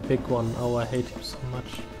 Oh, the big one. Oh, I hate him so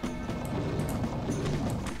much.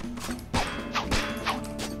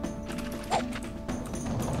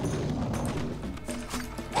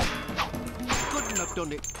 Couldn't have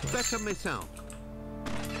done it better myself.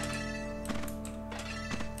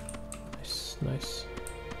 Nice, nice.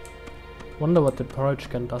 Wonder what the porridge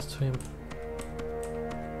can does to him.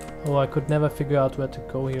 Oh, I could never figure out where to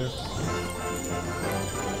go here.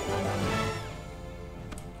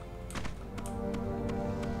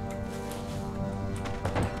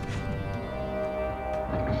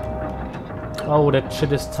 Oh, that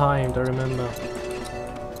shit is timed, I remember.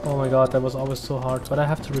 Oh my god, that was always so hard. But I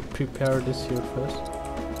have to prepare this here first.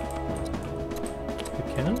 I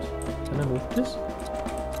can't? Can I move this?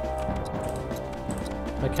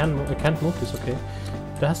 I can't move this, okay.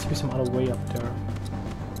 There has to be some other way up there.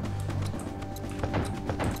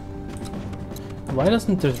 Why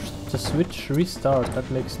doesn't the switch restart? That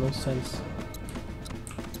makes no sense.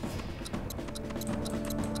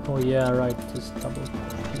 Oh yeah, right, this double.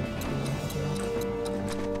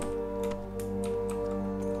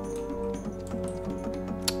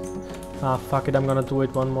 Ah, fuck it, I'm gonna do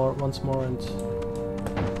it once more and...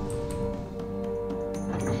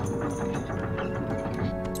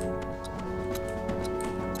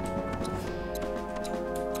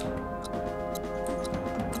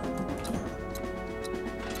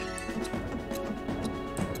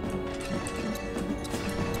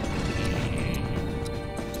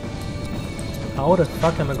 How the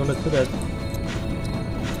fuck am I gonna do that?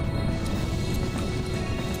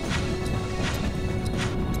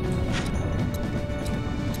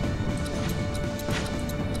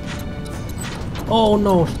 Oh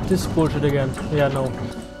no, this bullshit again. Yeah, no.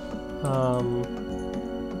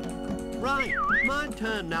 Right, my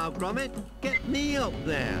turn now, Gromit. Get me up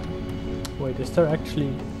there. Wait, is there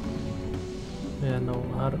actually... Yeah, no,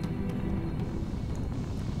 I don't...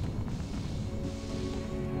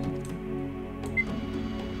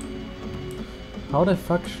 How the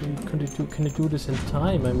fuck can you do this in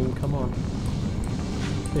time? I mean, come on.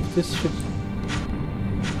 If this should...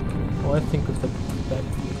 Oh, I think with the back...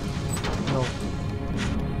 No.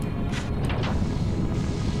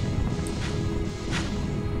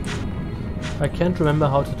 I can't remember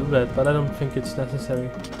how to do that, but I don't think it's necessary.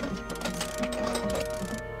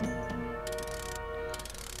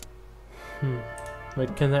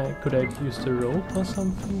 Wait, could I use the rope or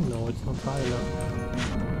something? No, it's not high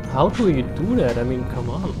enough. How do you do that? I mean, come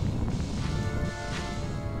on.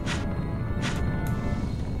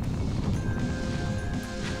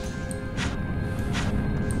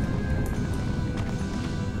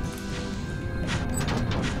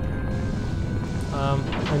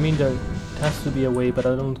 I mean, there has to be a way, but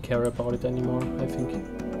I don't care about it anymore, I think.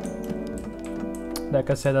 Like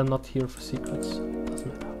I said, I'm not here for secrets.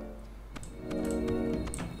 Doesn't matter.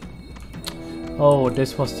 Oh,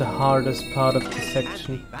 this was the hardest part of the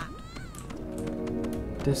section.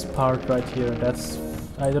 This part right here, that's...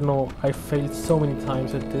 I don't know, I failed so many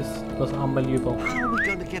times at this. It was unbelievable. How are we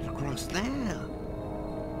going to get across there?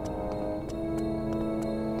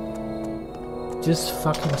 This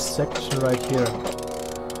fucking section right here.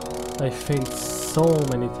 I failed so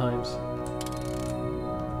many times.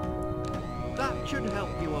 That should help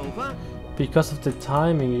you over. Because of the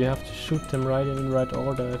timing, you have to shoot them right in the right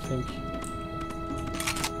order, I think.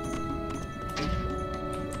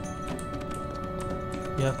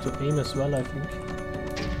 You have to aim as well, I think.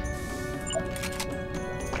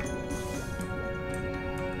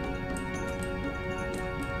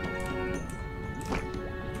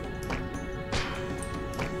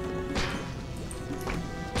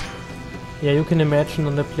 Yeah, you can imagine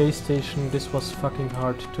on the PlayStation this was fucking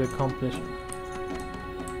hard to accomplish.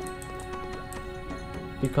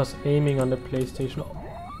 Because aiming on the PlayStation... Oh,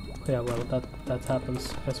 yeah, well, that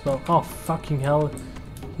happens as well. Oh, fucking hell.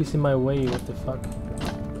 He's in my way, what the fuck.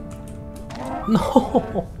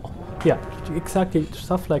 No! Yeah, exactly,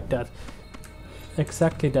 stuff like that.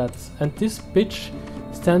 Exactly that. And this bitch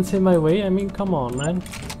stands in my way? I mean, come on, man.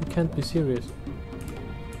 You can't be serious.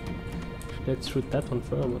 Let's shoot that one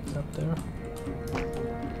first. What's up there?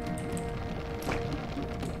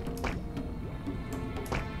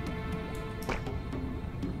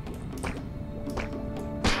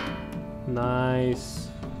 Nice.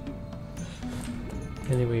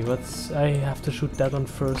 Anyway, what's... I have to shoot that one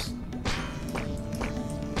first.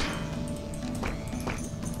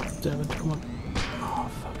 Damn it, come on. Oh,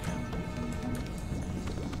 fuck.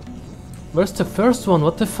 Where's the first one?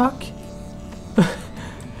 What the fuck?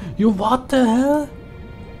 You what the hell?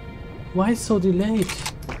 Why so delayed?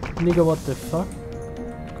 Nigga, what the fuck?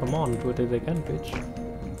 Come on, do it again, bitch.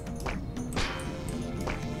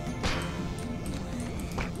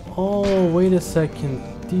 Oh, wait a second.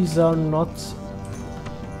 These are not...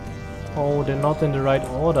 Oh, they're not in the right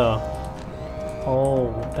order.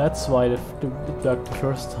 Oh, that's why it worked the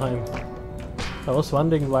first time. I was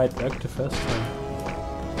wondering why it worked the first time.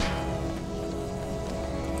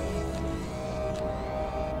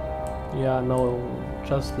 Yeah, no,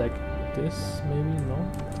 just like this, maybe, no?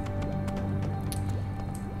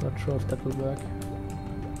 Not sure if that will work.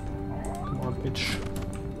 Come on, bitch.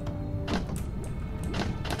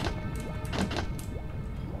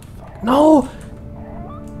 No!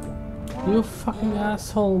 You fucking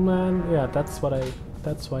asshole, man. Yeah, that's why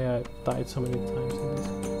I died so many times in this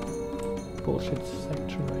bullshit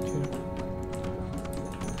section right here.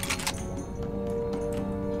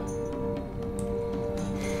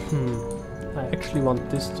 I actually want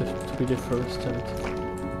this to be the first and...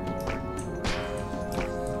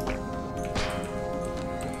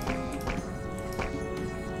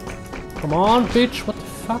 Come on, bitch, what the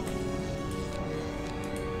fuck?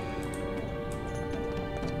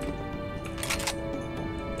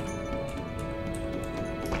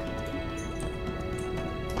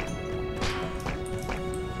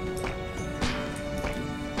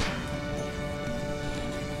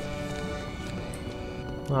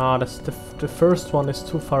 Ah, that's the first one is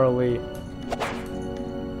too far away.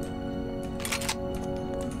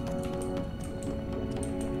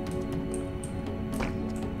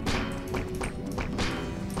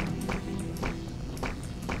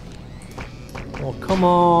 Oh, come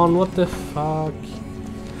on, what the fuck?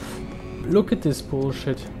 Look at this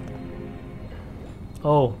bullshit.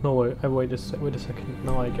 Oh, no, wait a second,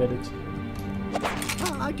 now I get it.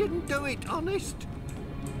 I didn't do it, honest.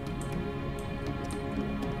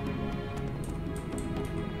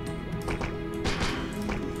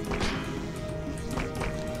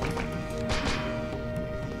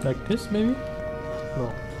 Like this, maybe?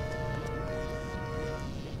 No.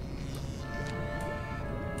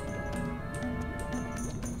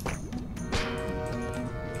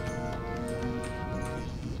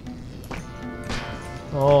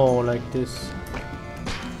 Oh, like this.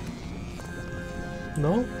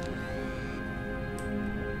 No?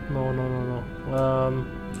 No, no, no, no.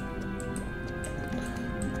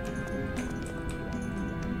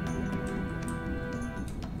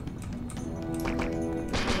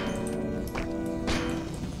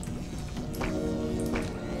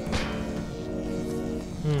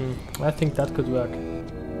 I think that could work.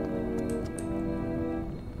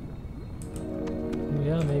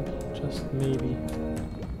 Yeah, maybe. Just maybe.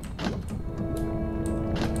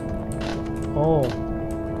 Oh.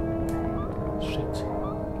 Shit.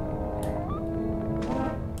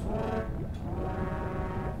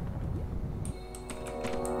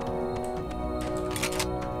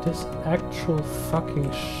 This actual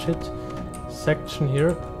fucking shit section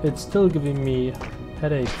here, it's still giving me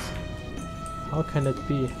headaches. How can it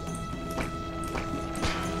be?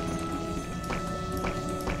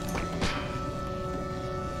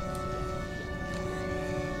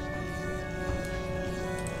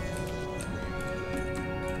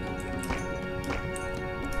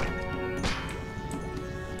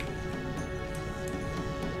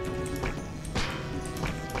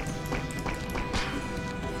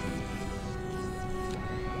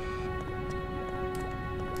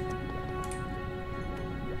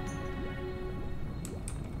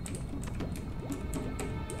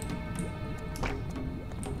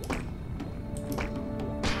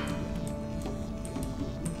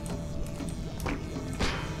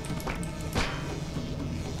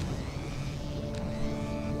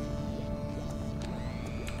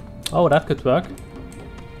 Oh, that could work.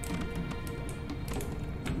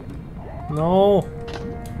 No!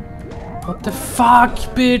 What the fuck,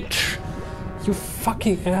 bitch? You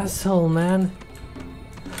fucking asshole, man!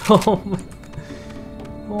 Oh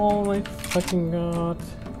my fucking god!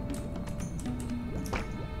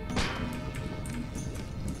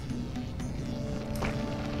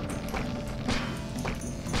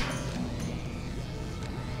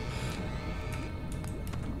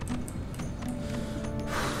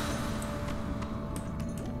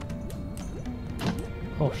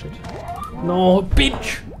 Oh shit. No,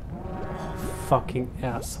 bitch! Oh, fucking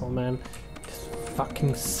asshole, man. This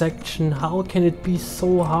fucking section, how can it be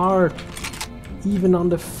so hard? Even on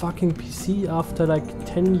the fucking PC after like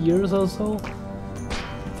 10 years or so?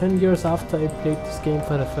 10 years after I played this game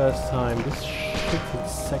for the first time. This shitty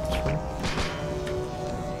section.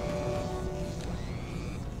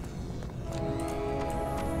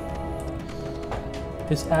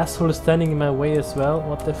 This asshole is standing in my way as well?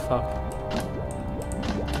 What the fuck?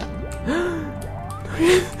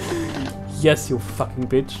 Yes, you fucking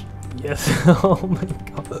bitch. Yes. Oh my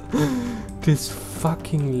god. This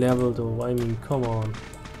fucking level though, I mean, come on.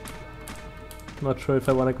 Not sure if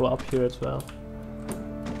I want to go up here as well.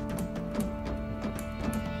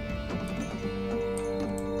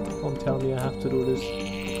 Don't tell me I have to do this.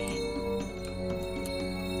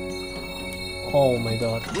 Oh my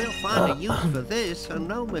god. We'll find a use for this, and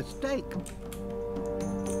no mistake.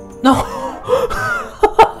 No!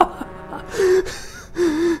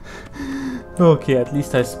 Okay, at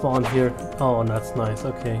least I spawned here. Oh, that's nice,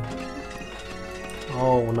 okay.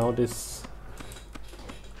 Oh, now this...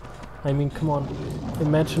 I mean, come on.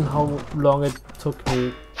 Imagine how long it took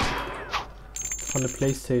me on the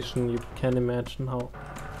PlayStation. You can imagine how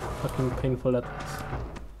fucking painful that is.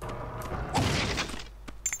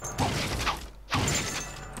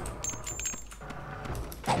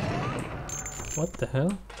 What the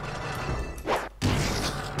hell?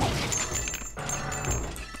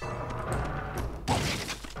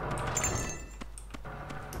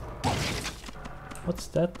 What's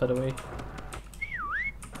that, by the way?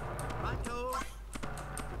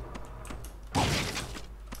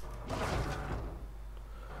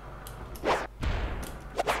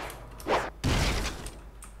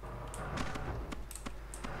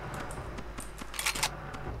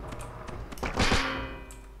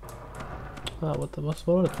 Ah, what was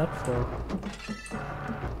that for?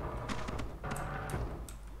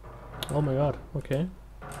 Oh my god, okay.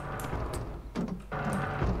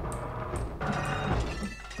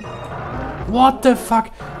 What the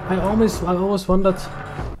fuck? I always wondered,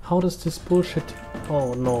 how does this bullshit...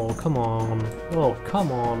 Oh no, come on. Oh,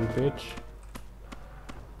 come on, bitch.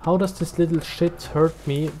 How does this little shit hurt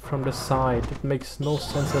me from the side? It makes no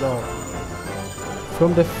sense at all.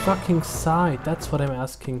 From the fucking side, that's what I'm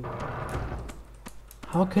asking.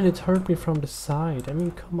 How can it hurt me from the side? I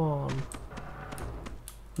mean, come on.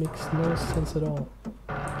 Makes no sense at all.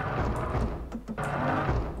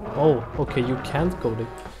 Oh, okay, you can't go there.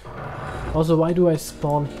 Also, why do I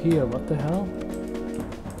spawn here? What the hell?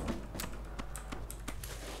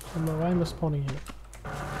 Why am I spawning here?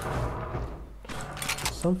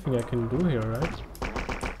 Something I can do here, right?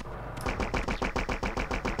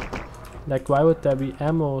 Like, why would there be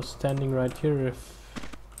ammo standing right here if...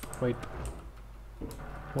 Wait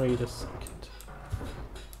a second.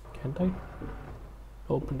 Can't I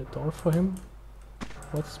open the door for him?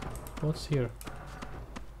 What's here?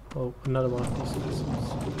 Oh, another one of these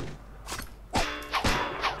missiles.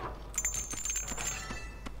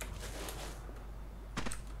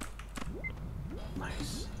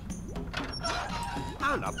 Nice.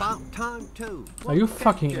 And about time too. Are you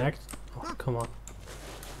fucking Oh, come on.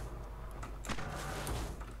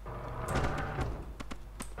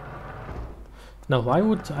 Now why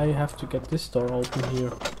would I have to get this door open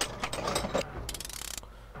here?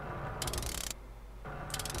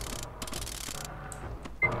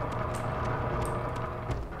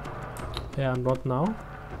 Yeah, and what now?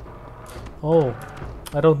 Oh,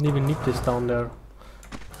 I don't even need this down there.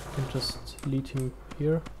 I can just lead him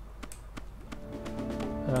here.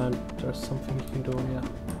 And there's something you can do, yeah.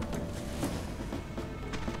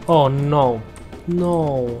 Oh no!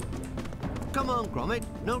 No! Come on, Gromit.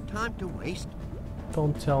 No time to waste.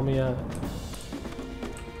 Don't tell me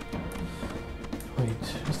Wait,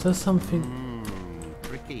 is there something?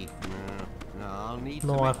 Tricky. No, I'll need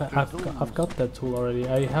No, some I've extra got that tool already.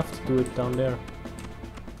 I have to do it down there.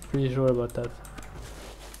 Pretty sure about that.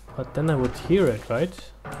 But then I would hear it, right?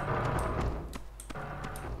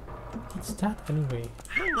 What's that anyway?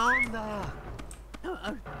 Hang on there.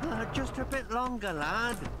 Just a bit longer,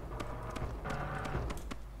 lad.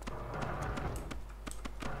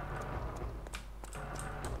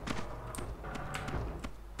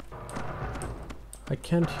 I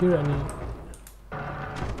can't hear any.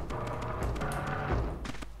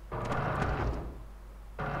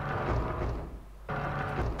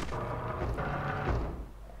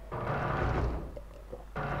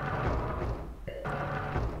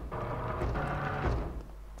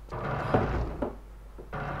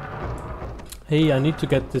 Hey, I need to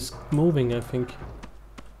get this moving, I think.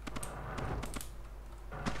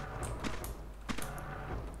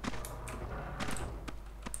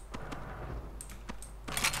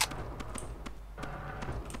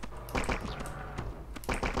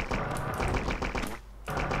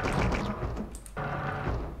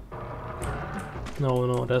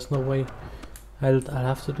 No, there's no way. I'll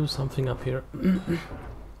have to do something up here.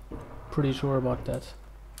 Pretty sure about that.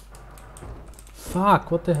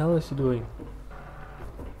 Fuck, what the hell is he doing?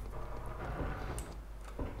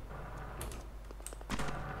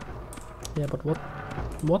 Yeah, but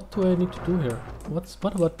what do I need to do here?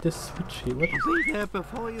 What about this switch here? What is Be there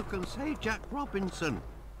before you can say Jack Robinson.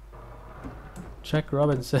 Jack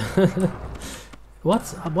Robinson?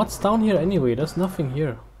 What's down here anyway? There's nothing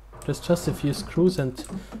here. There's just a few screws and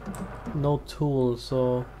no tool,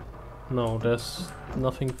 so no, there's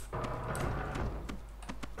nothing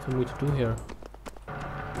for me to do here.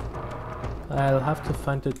 I'll have to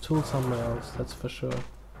find the tool somewhere else, that's for sure.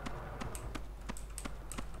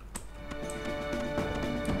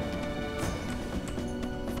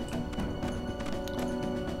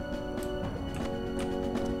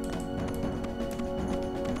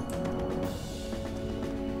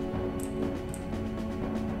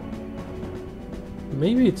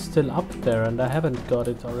 Maybe it's still up there and I haven't got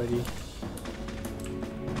it already.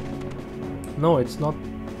 No, it's not.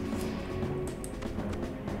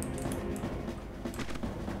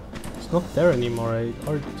 It's not there anymore, I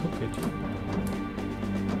already took it.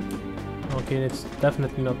 Okay, it's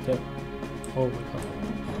definitely not there. Oh my god.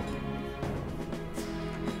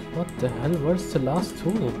 What the hell? Where's the last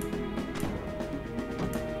tool?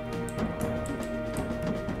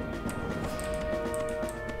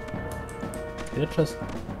 Did it just...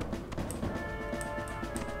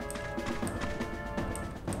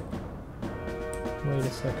 Wait a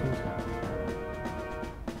second.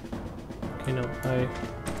 Okay, no,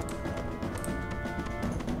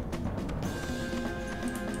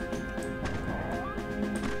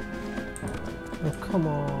 Oh, come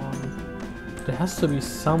on. There has to be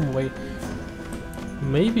some way.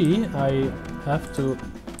 Maybe I have to...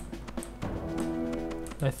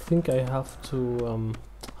 I think I have to,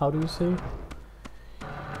 how do you say?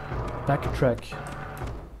 Backtrack.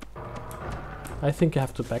 I think I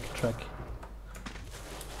have to backtrack.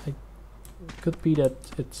 It could be that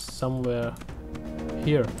it's somewhere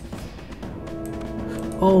here.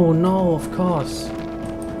 Oh no, of course.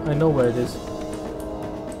 I know where it is.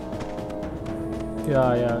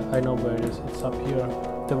 Yeah, I know where it is. It's up here.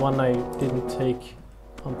 The one I didn't take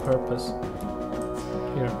on purpose.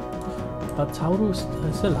 Here. But how do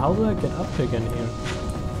I get up again here?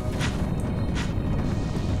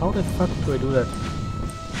 How the fuck do I do that?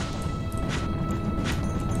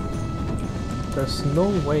 There's no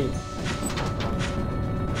way.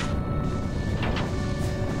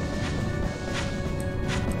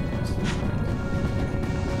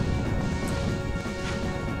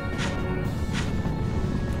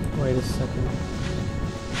 Wait a second.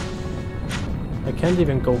 I can't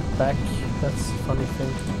even go back. That's a funny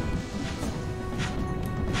thing.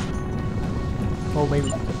 Oh,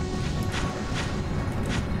 maybe.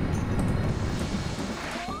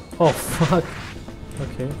 Oh fuck!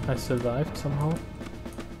 Okay, I survived somehow.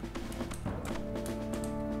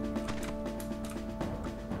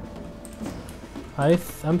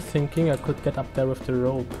 I'm thinking I could get up there with the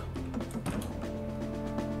rope.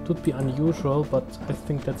 It would be unusual, but I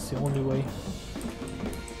think that's the only way.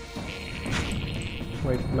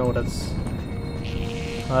 Wait, no, that's...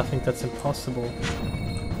 I think that's impossible.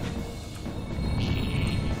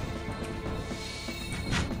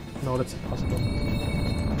 No, that's impossible.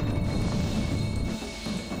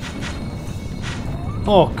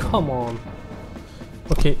 Oh, come on.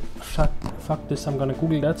 Okay, fuck this, I'm gonna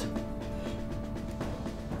Google that. Fuck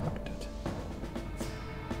that.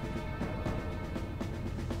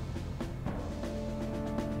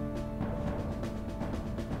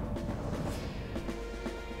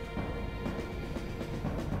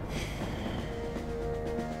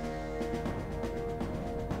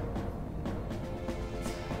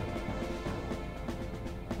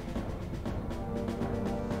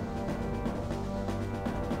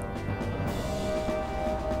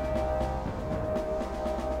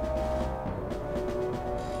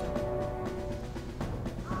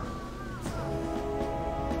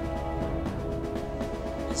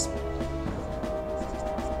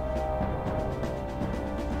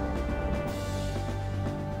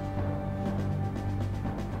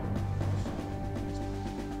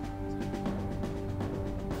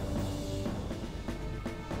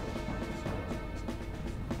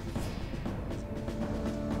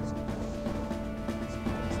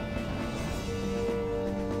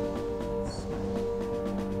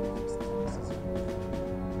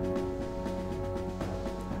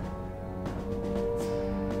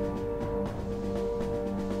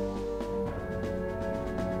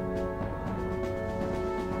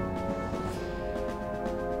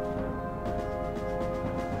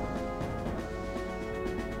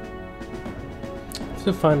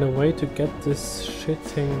 To find a way to get this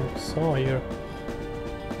shitting saw here.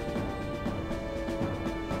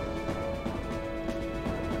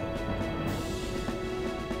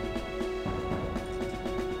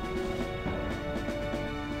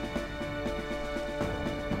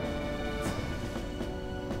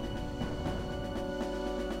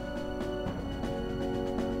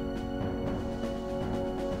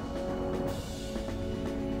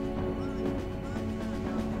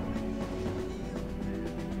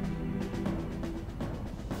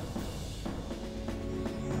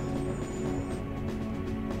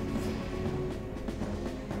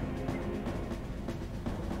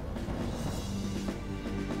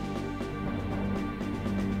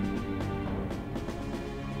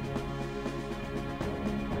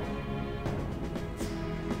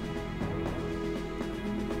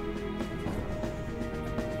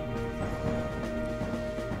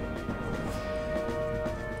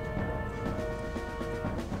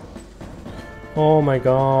 Oh my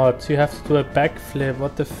god, you have to do a backflip,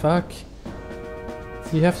 what the fuck?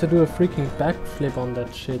 You have to do a freaking backflip on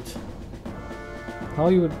that shit. How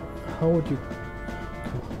would you... Come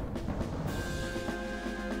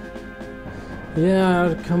on.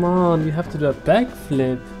 Yeah, come on, you have to do a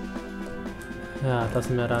backflip. Yeah,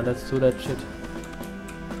 doesn't matter, let's do that shit.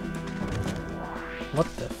 What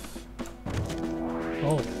the f...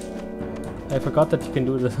 Oh. I forgot that you can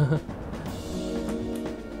do this.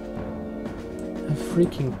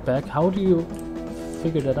 Freaking back. How do you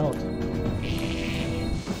figure that out?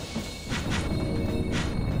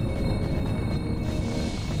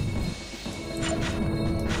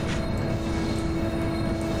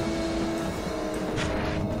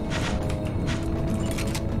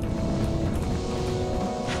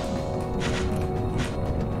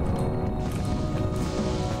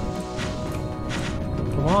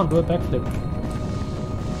 Come on, do a backflip.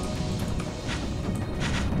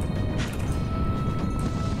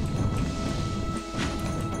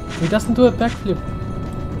 He doesn't do a backflip.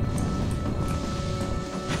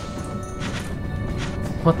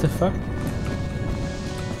 What the fuck?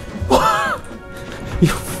 You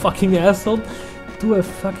fucking asshole! Do a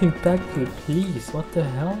fucking backflip, please. What the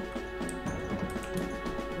hell?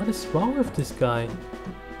 What is wrong with this guy?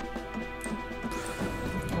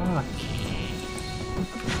 Fuck.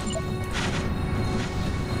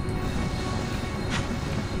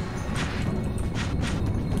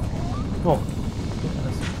 Oh.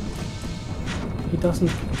 He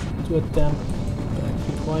doesn't do a damn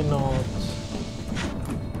backflip, why not?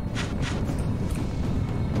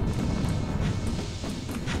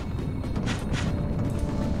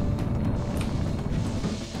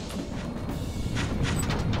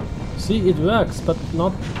 See, it works, but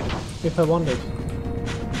not if I want it.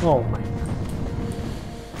 Oh my...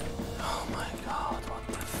 Oh my god, what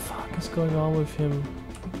the fuck is going on with him?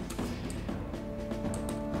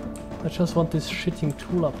 I just want this shitting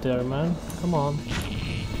tool up there, man. Come on.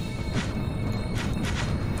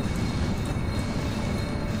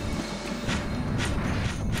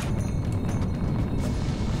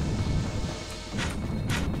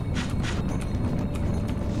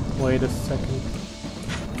 Wait a second.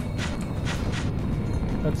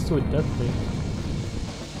 Let's do it that way.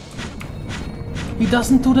 He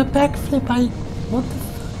doesn't do the backflip, what the fuck?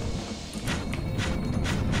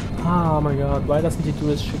 Oh my god, why doesn't he do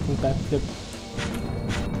his chicken backflip?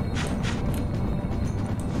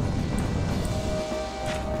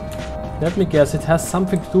 Let me guess, it has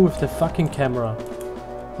something to do with the fucking camera.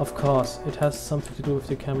 Of course, it has something to do with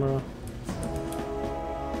the camera.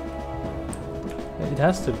 It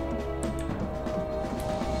has to.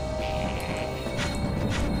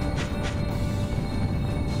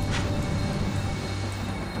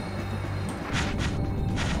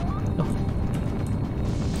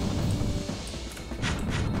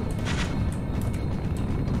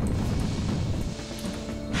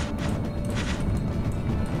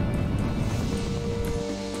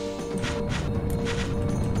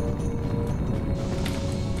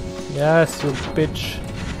 Yes, you bitch.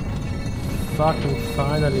 Fucking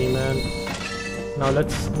finally, man. Now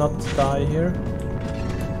let's not die here.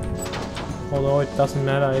 Although it doesn't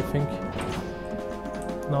matter, I think.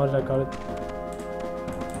 Now that I got it.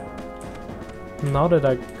 Now that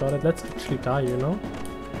I got it, let's actually die, you know?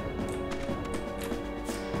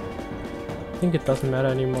 I think it doesn't matter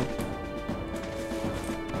anymore.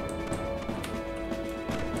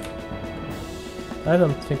 I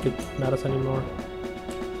don't think it matters anymore.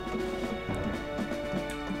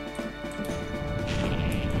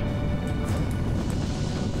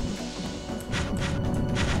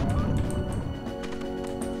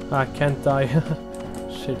 I can't die.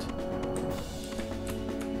 Shit.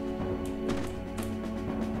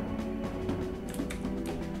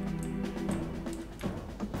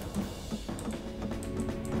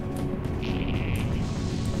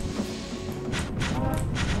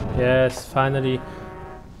 Yes, finally.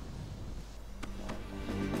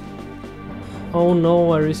 Oh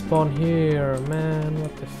no, I respawn here. Man,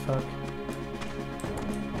 what the fuck.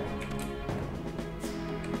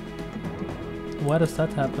 Why does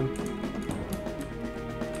that happen?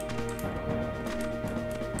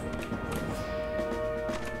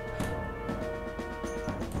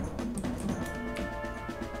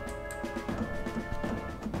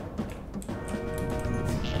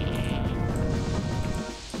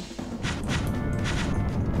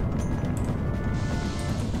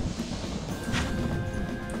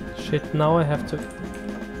 Shit, now I have to...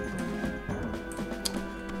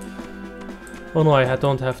 Oh no, I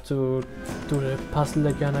don't have to do the puzzle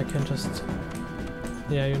again, I can just...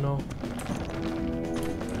 Yeah, you know.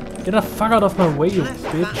 Get the fuck out of my way, you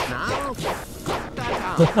bitch!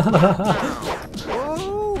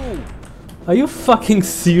 Are you fucking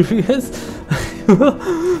serious?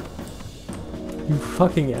 You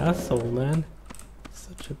fucking asshole, man.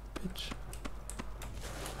 Such a bitch.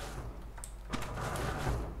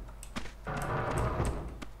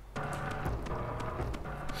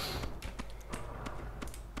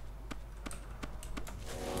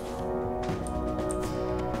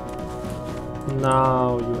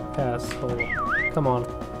 Now, you asshole. Come on.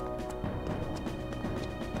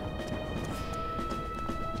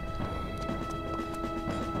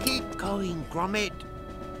 Keep going, Gromit.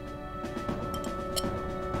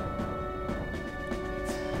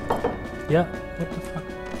 Yeah, what the fuck?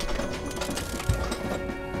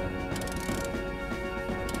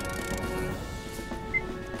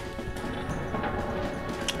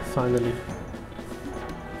 Finally.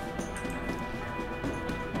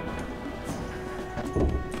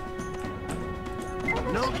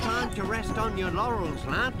 No time to rest on your laurels,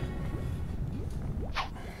 lad.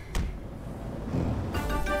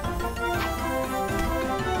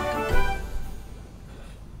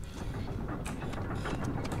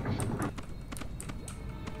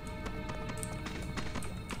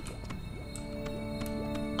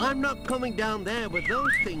 I'm not coming down there with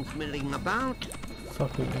those things milling about.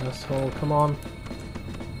 Fucking asshole, come on.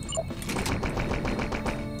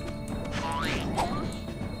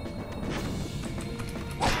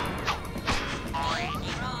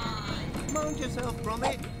 Mind yourself,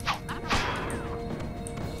 Gromit.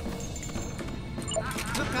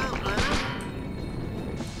 Look out, lad.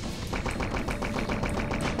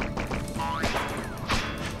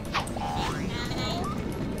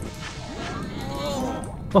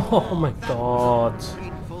 Oh my god.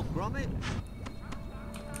 Painful, Gromit.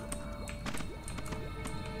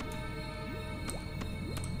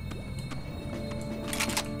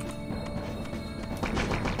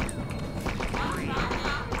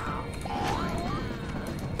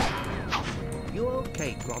 You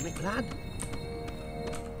okay, Gromit, lad?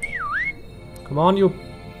 Come on, you.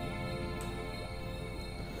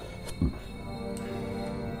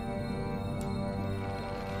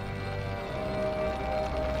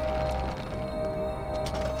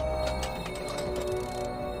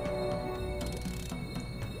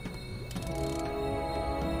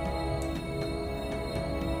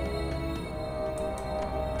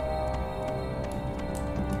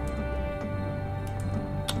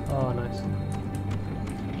 nice.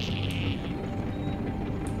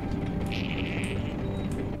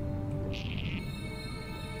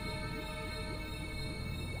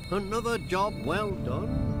 Another job well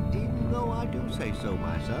done, even though I do say so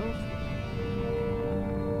myself.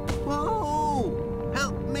 Whoa!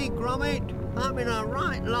 Help me, Gromit! I'm in a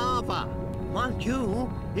right lava. Mind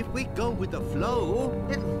you, if we go with the flow,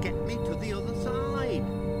 it'll get me to the other side.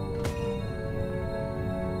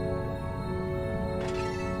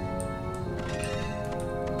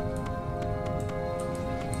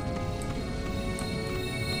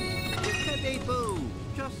 Tickety-boo!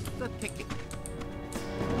 Just the ticket.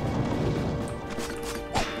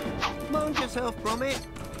 Mind yourself, Gromit.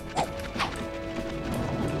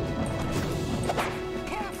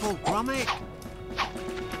 Careful, Gromit.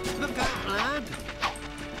 Look out, lad.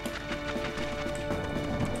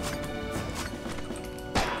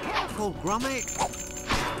 Careful, Gromit.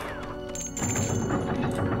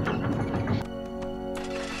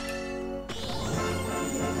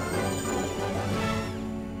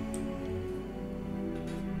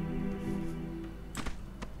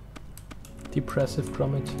 Depressive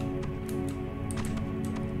Gromit.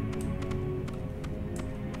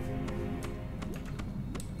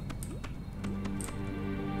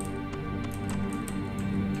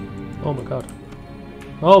 Oh my god.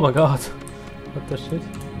 Oh my god. What the shit?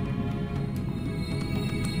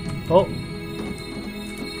 Oh.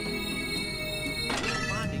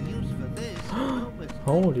 Finding use for this.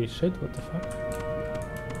 Holy shit, what the fuck?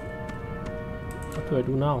 What do I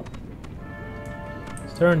do now?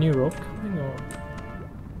 Is there a new rope coming or?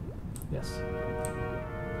 Yes.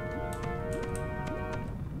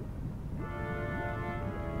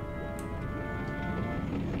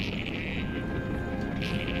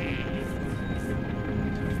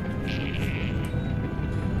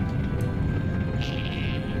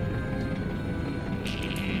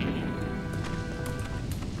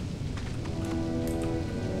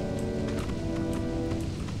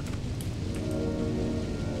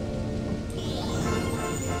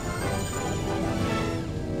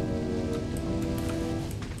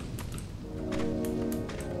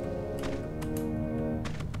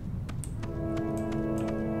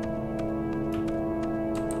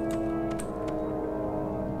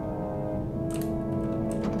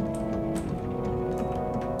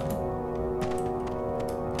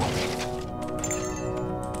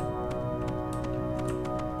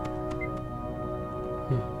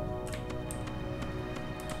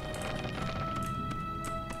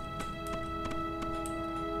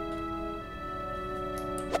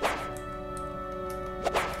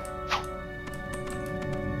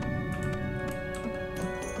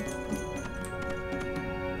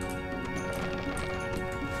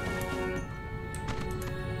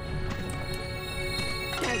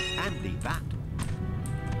 Handy that.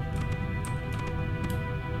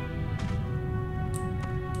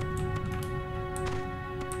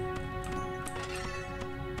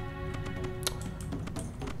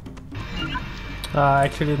 I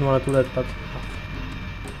actually didn't want to do that, but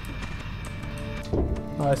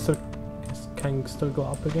I still can still go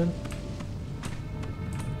up again.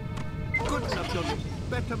 Couldn't have done it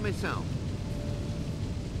better myself.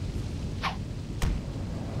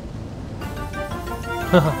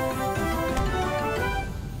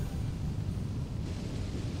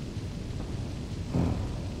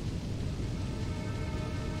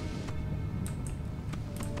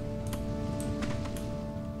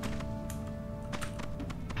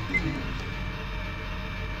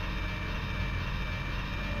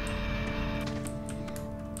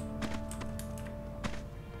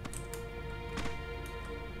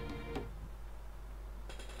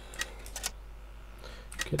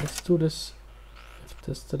 Okay, let's do this. If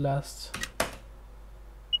this is the last.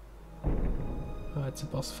 Oh, it's a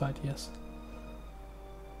boss fight, yes.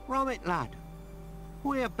 Gromit, lad.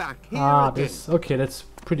 We're back here again. This. Okay, that's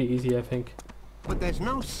pretty easy, I think. But there's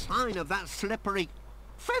no sign of that slippery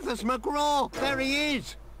Feathers McGraw. There he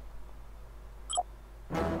is.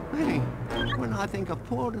 Hey, when I think of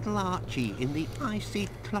poor little Archie in the icy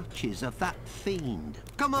clutches of that fiend.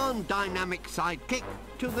 Come on, dynamic sidekick,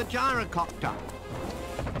 to the gyrocopter.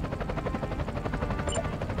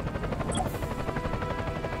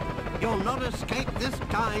 You'll not escape this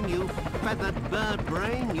time, you feathered bird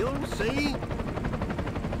brain, you'll see.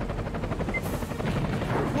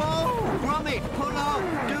 Whoa, Gromit, pull up,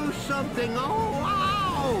 do something, oh,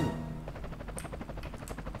 wow!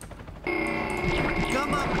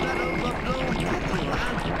 Come up that overblown kettle,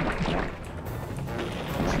 lad.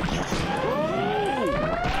 Whoa!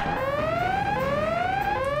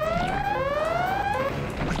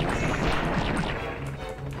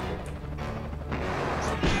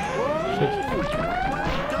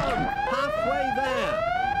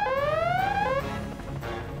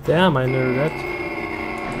 Damn, I knew that.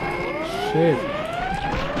 Shit.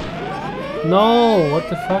 No, what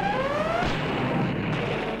the fuck?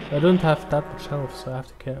 I don't have that much health, so I have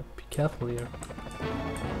to be careful here.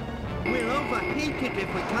 We're overheated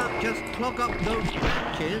if we can't just clog up those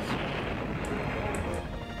patches.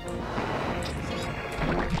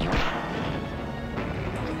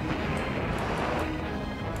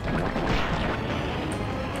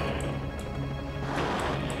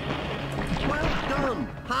 Well done!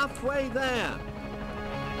 Halfway there!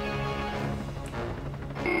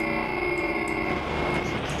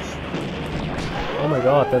 Oh my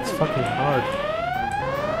god, that's fucking hard.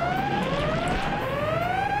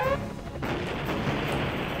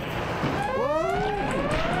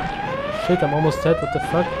 Shit, I'm almost dead, what the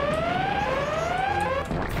fuck?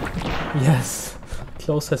 Yes!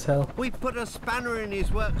 Close as hell. We put a spanner in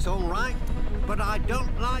his works, all right, but I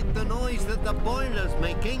don't like the noise that the boiler's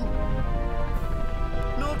making.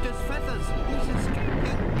 Nor does Feathers. He's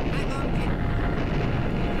escaping. Hang on.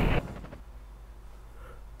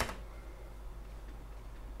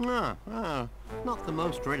 Not the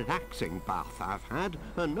most relaxing bath I've had,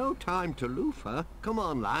 and no time to loofah. Come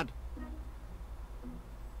on, lad.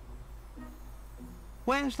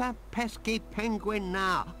 Where's that pesky penguin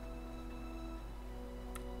now?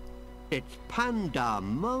 It's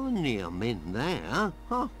pandemonium in there.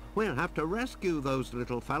 Oh, we'll have to rescue those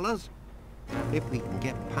little fellas. If we can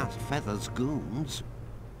get past Feathers' goons.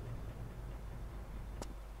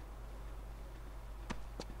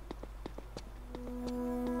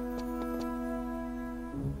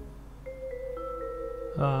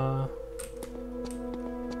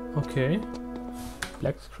 Okay.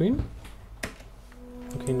 Black screen.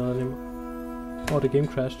 Okay, not anymore. Oh, the game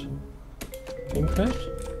crashed. Game crashed?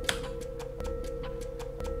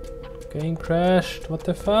 Game crashed. What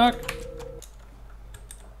the fuck?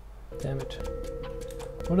 Damn it.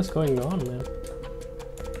 What is going on, man?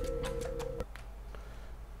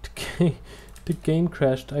 The game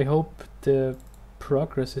crashed. I hope the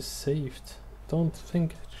progress is saved. I don't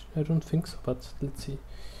think so, but let's see.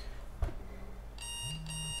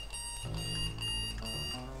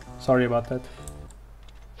 Sorry about that.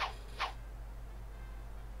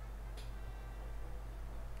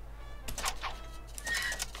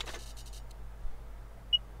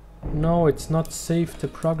 No, it's not saved the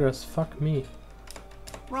progress. Fuck me.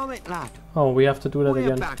 Gromit, lad. Oh, we have to do that We're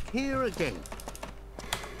again. back here again.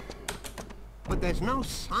 But there's no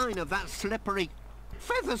sign of that slippery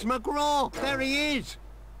Feathers McGraw. There he is.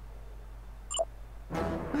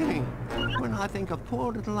 Hey, when I think of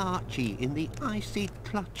poor little Archie in the icy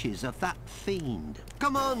clutches of that fiend.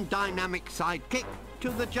 Come on, dynamic sidekick, to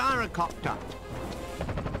the gyrocopter.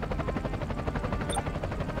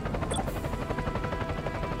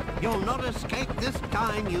 You'll not escape this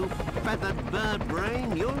time, you feathered bird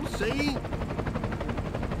brain, you'll see.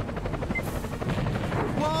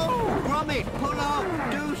 Whoa, Gromit, pull up,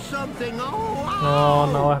 do something, Oh,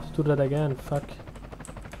 now I have to do that again, fuck.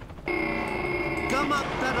 Come up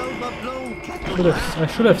that overblown kettle. I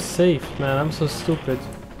should have saved, man, I'm so stupid.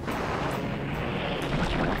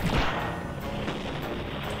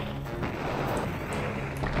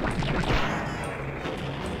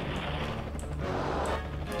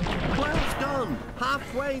 Well done,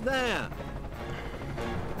 halfway there.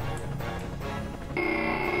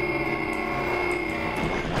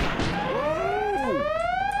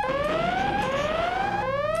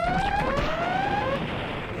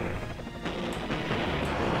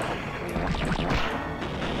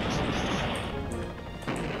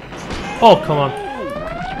 Oh, come on.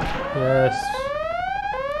 Yes.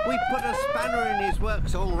 We put a spanner in his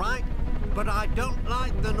works, all right, but I don't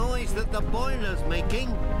like the noise that the boiler's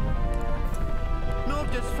making. Nor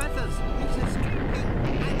does Feathers. He's escaping.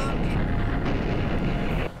 Hang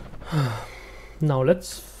on. Now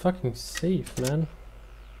let's fucking save, man.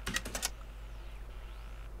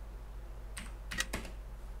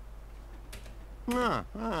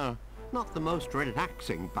 Not the most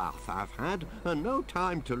relaxing bath I've had, and no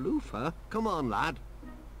time to loofah. Come on, lad.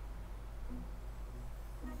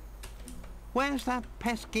 Where's that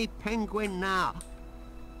pesky penguin now?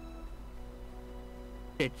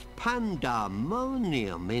 It's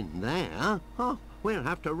pandemonium in there. Oh, we'll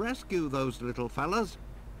have to rescue those little fellas.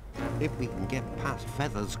 If we can get past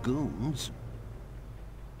Feathers' goons.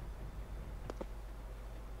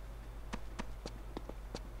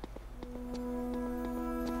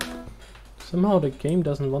 Somehow the game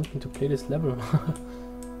doesn't want me to play this level.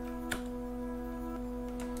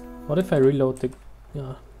 What if I reload the...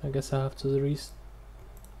 Yeah, I guess I have to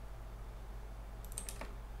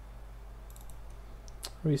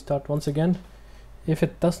restart once again. If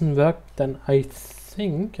it doesn't work, then I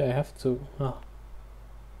think I have to... I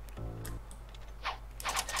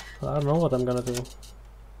don't know what I'm gonna do.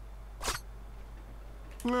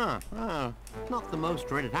 Not the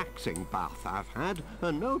most relaxing bath I've had,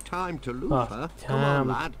 and no time to loofah. Ah, Come on,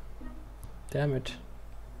 lad. Damn it.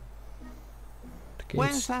 The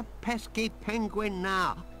Where's game's... that pesky penguin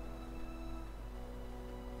now?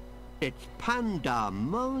 It's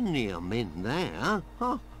pandemonium in there.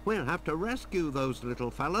 Oh, we'll have to rescue those little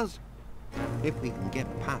fellas. If we can get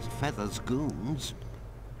past Feathers' goons.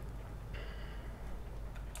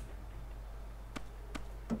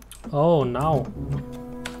 Oh, now.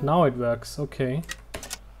 Now it works, okay.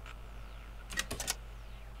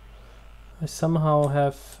 I somehow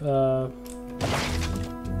have...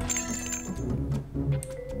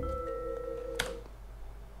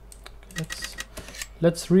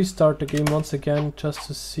 Let's restart the game once again just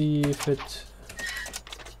to see if it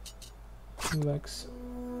works.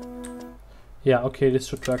 Yeah, okay, this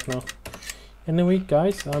should work now. Anyway,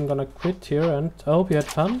 guys, I'm gonna quit here and I hope you had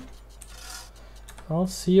fun. I'll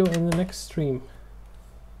see you in the next stream.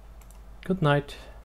 Good night.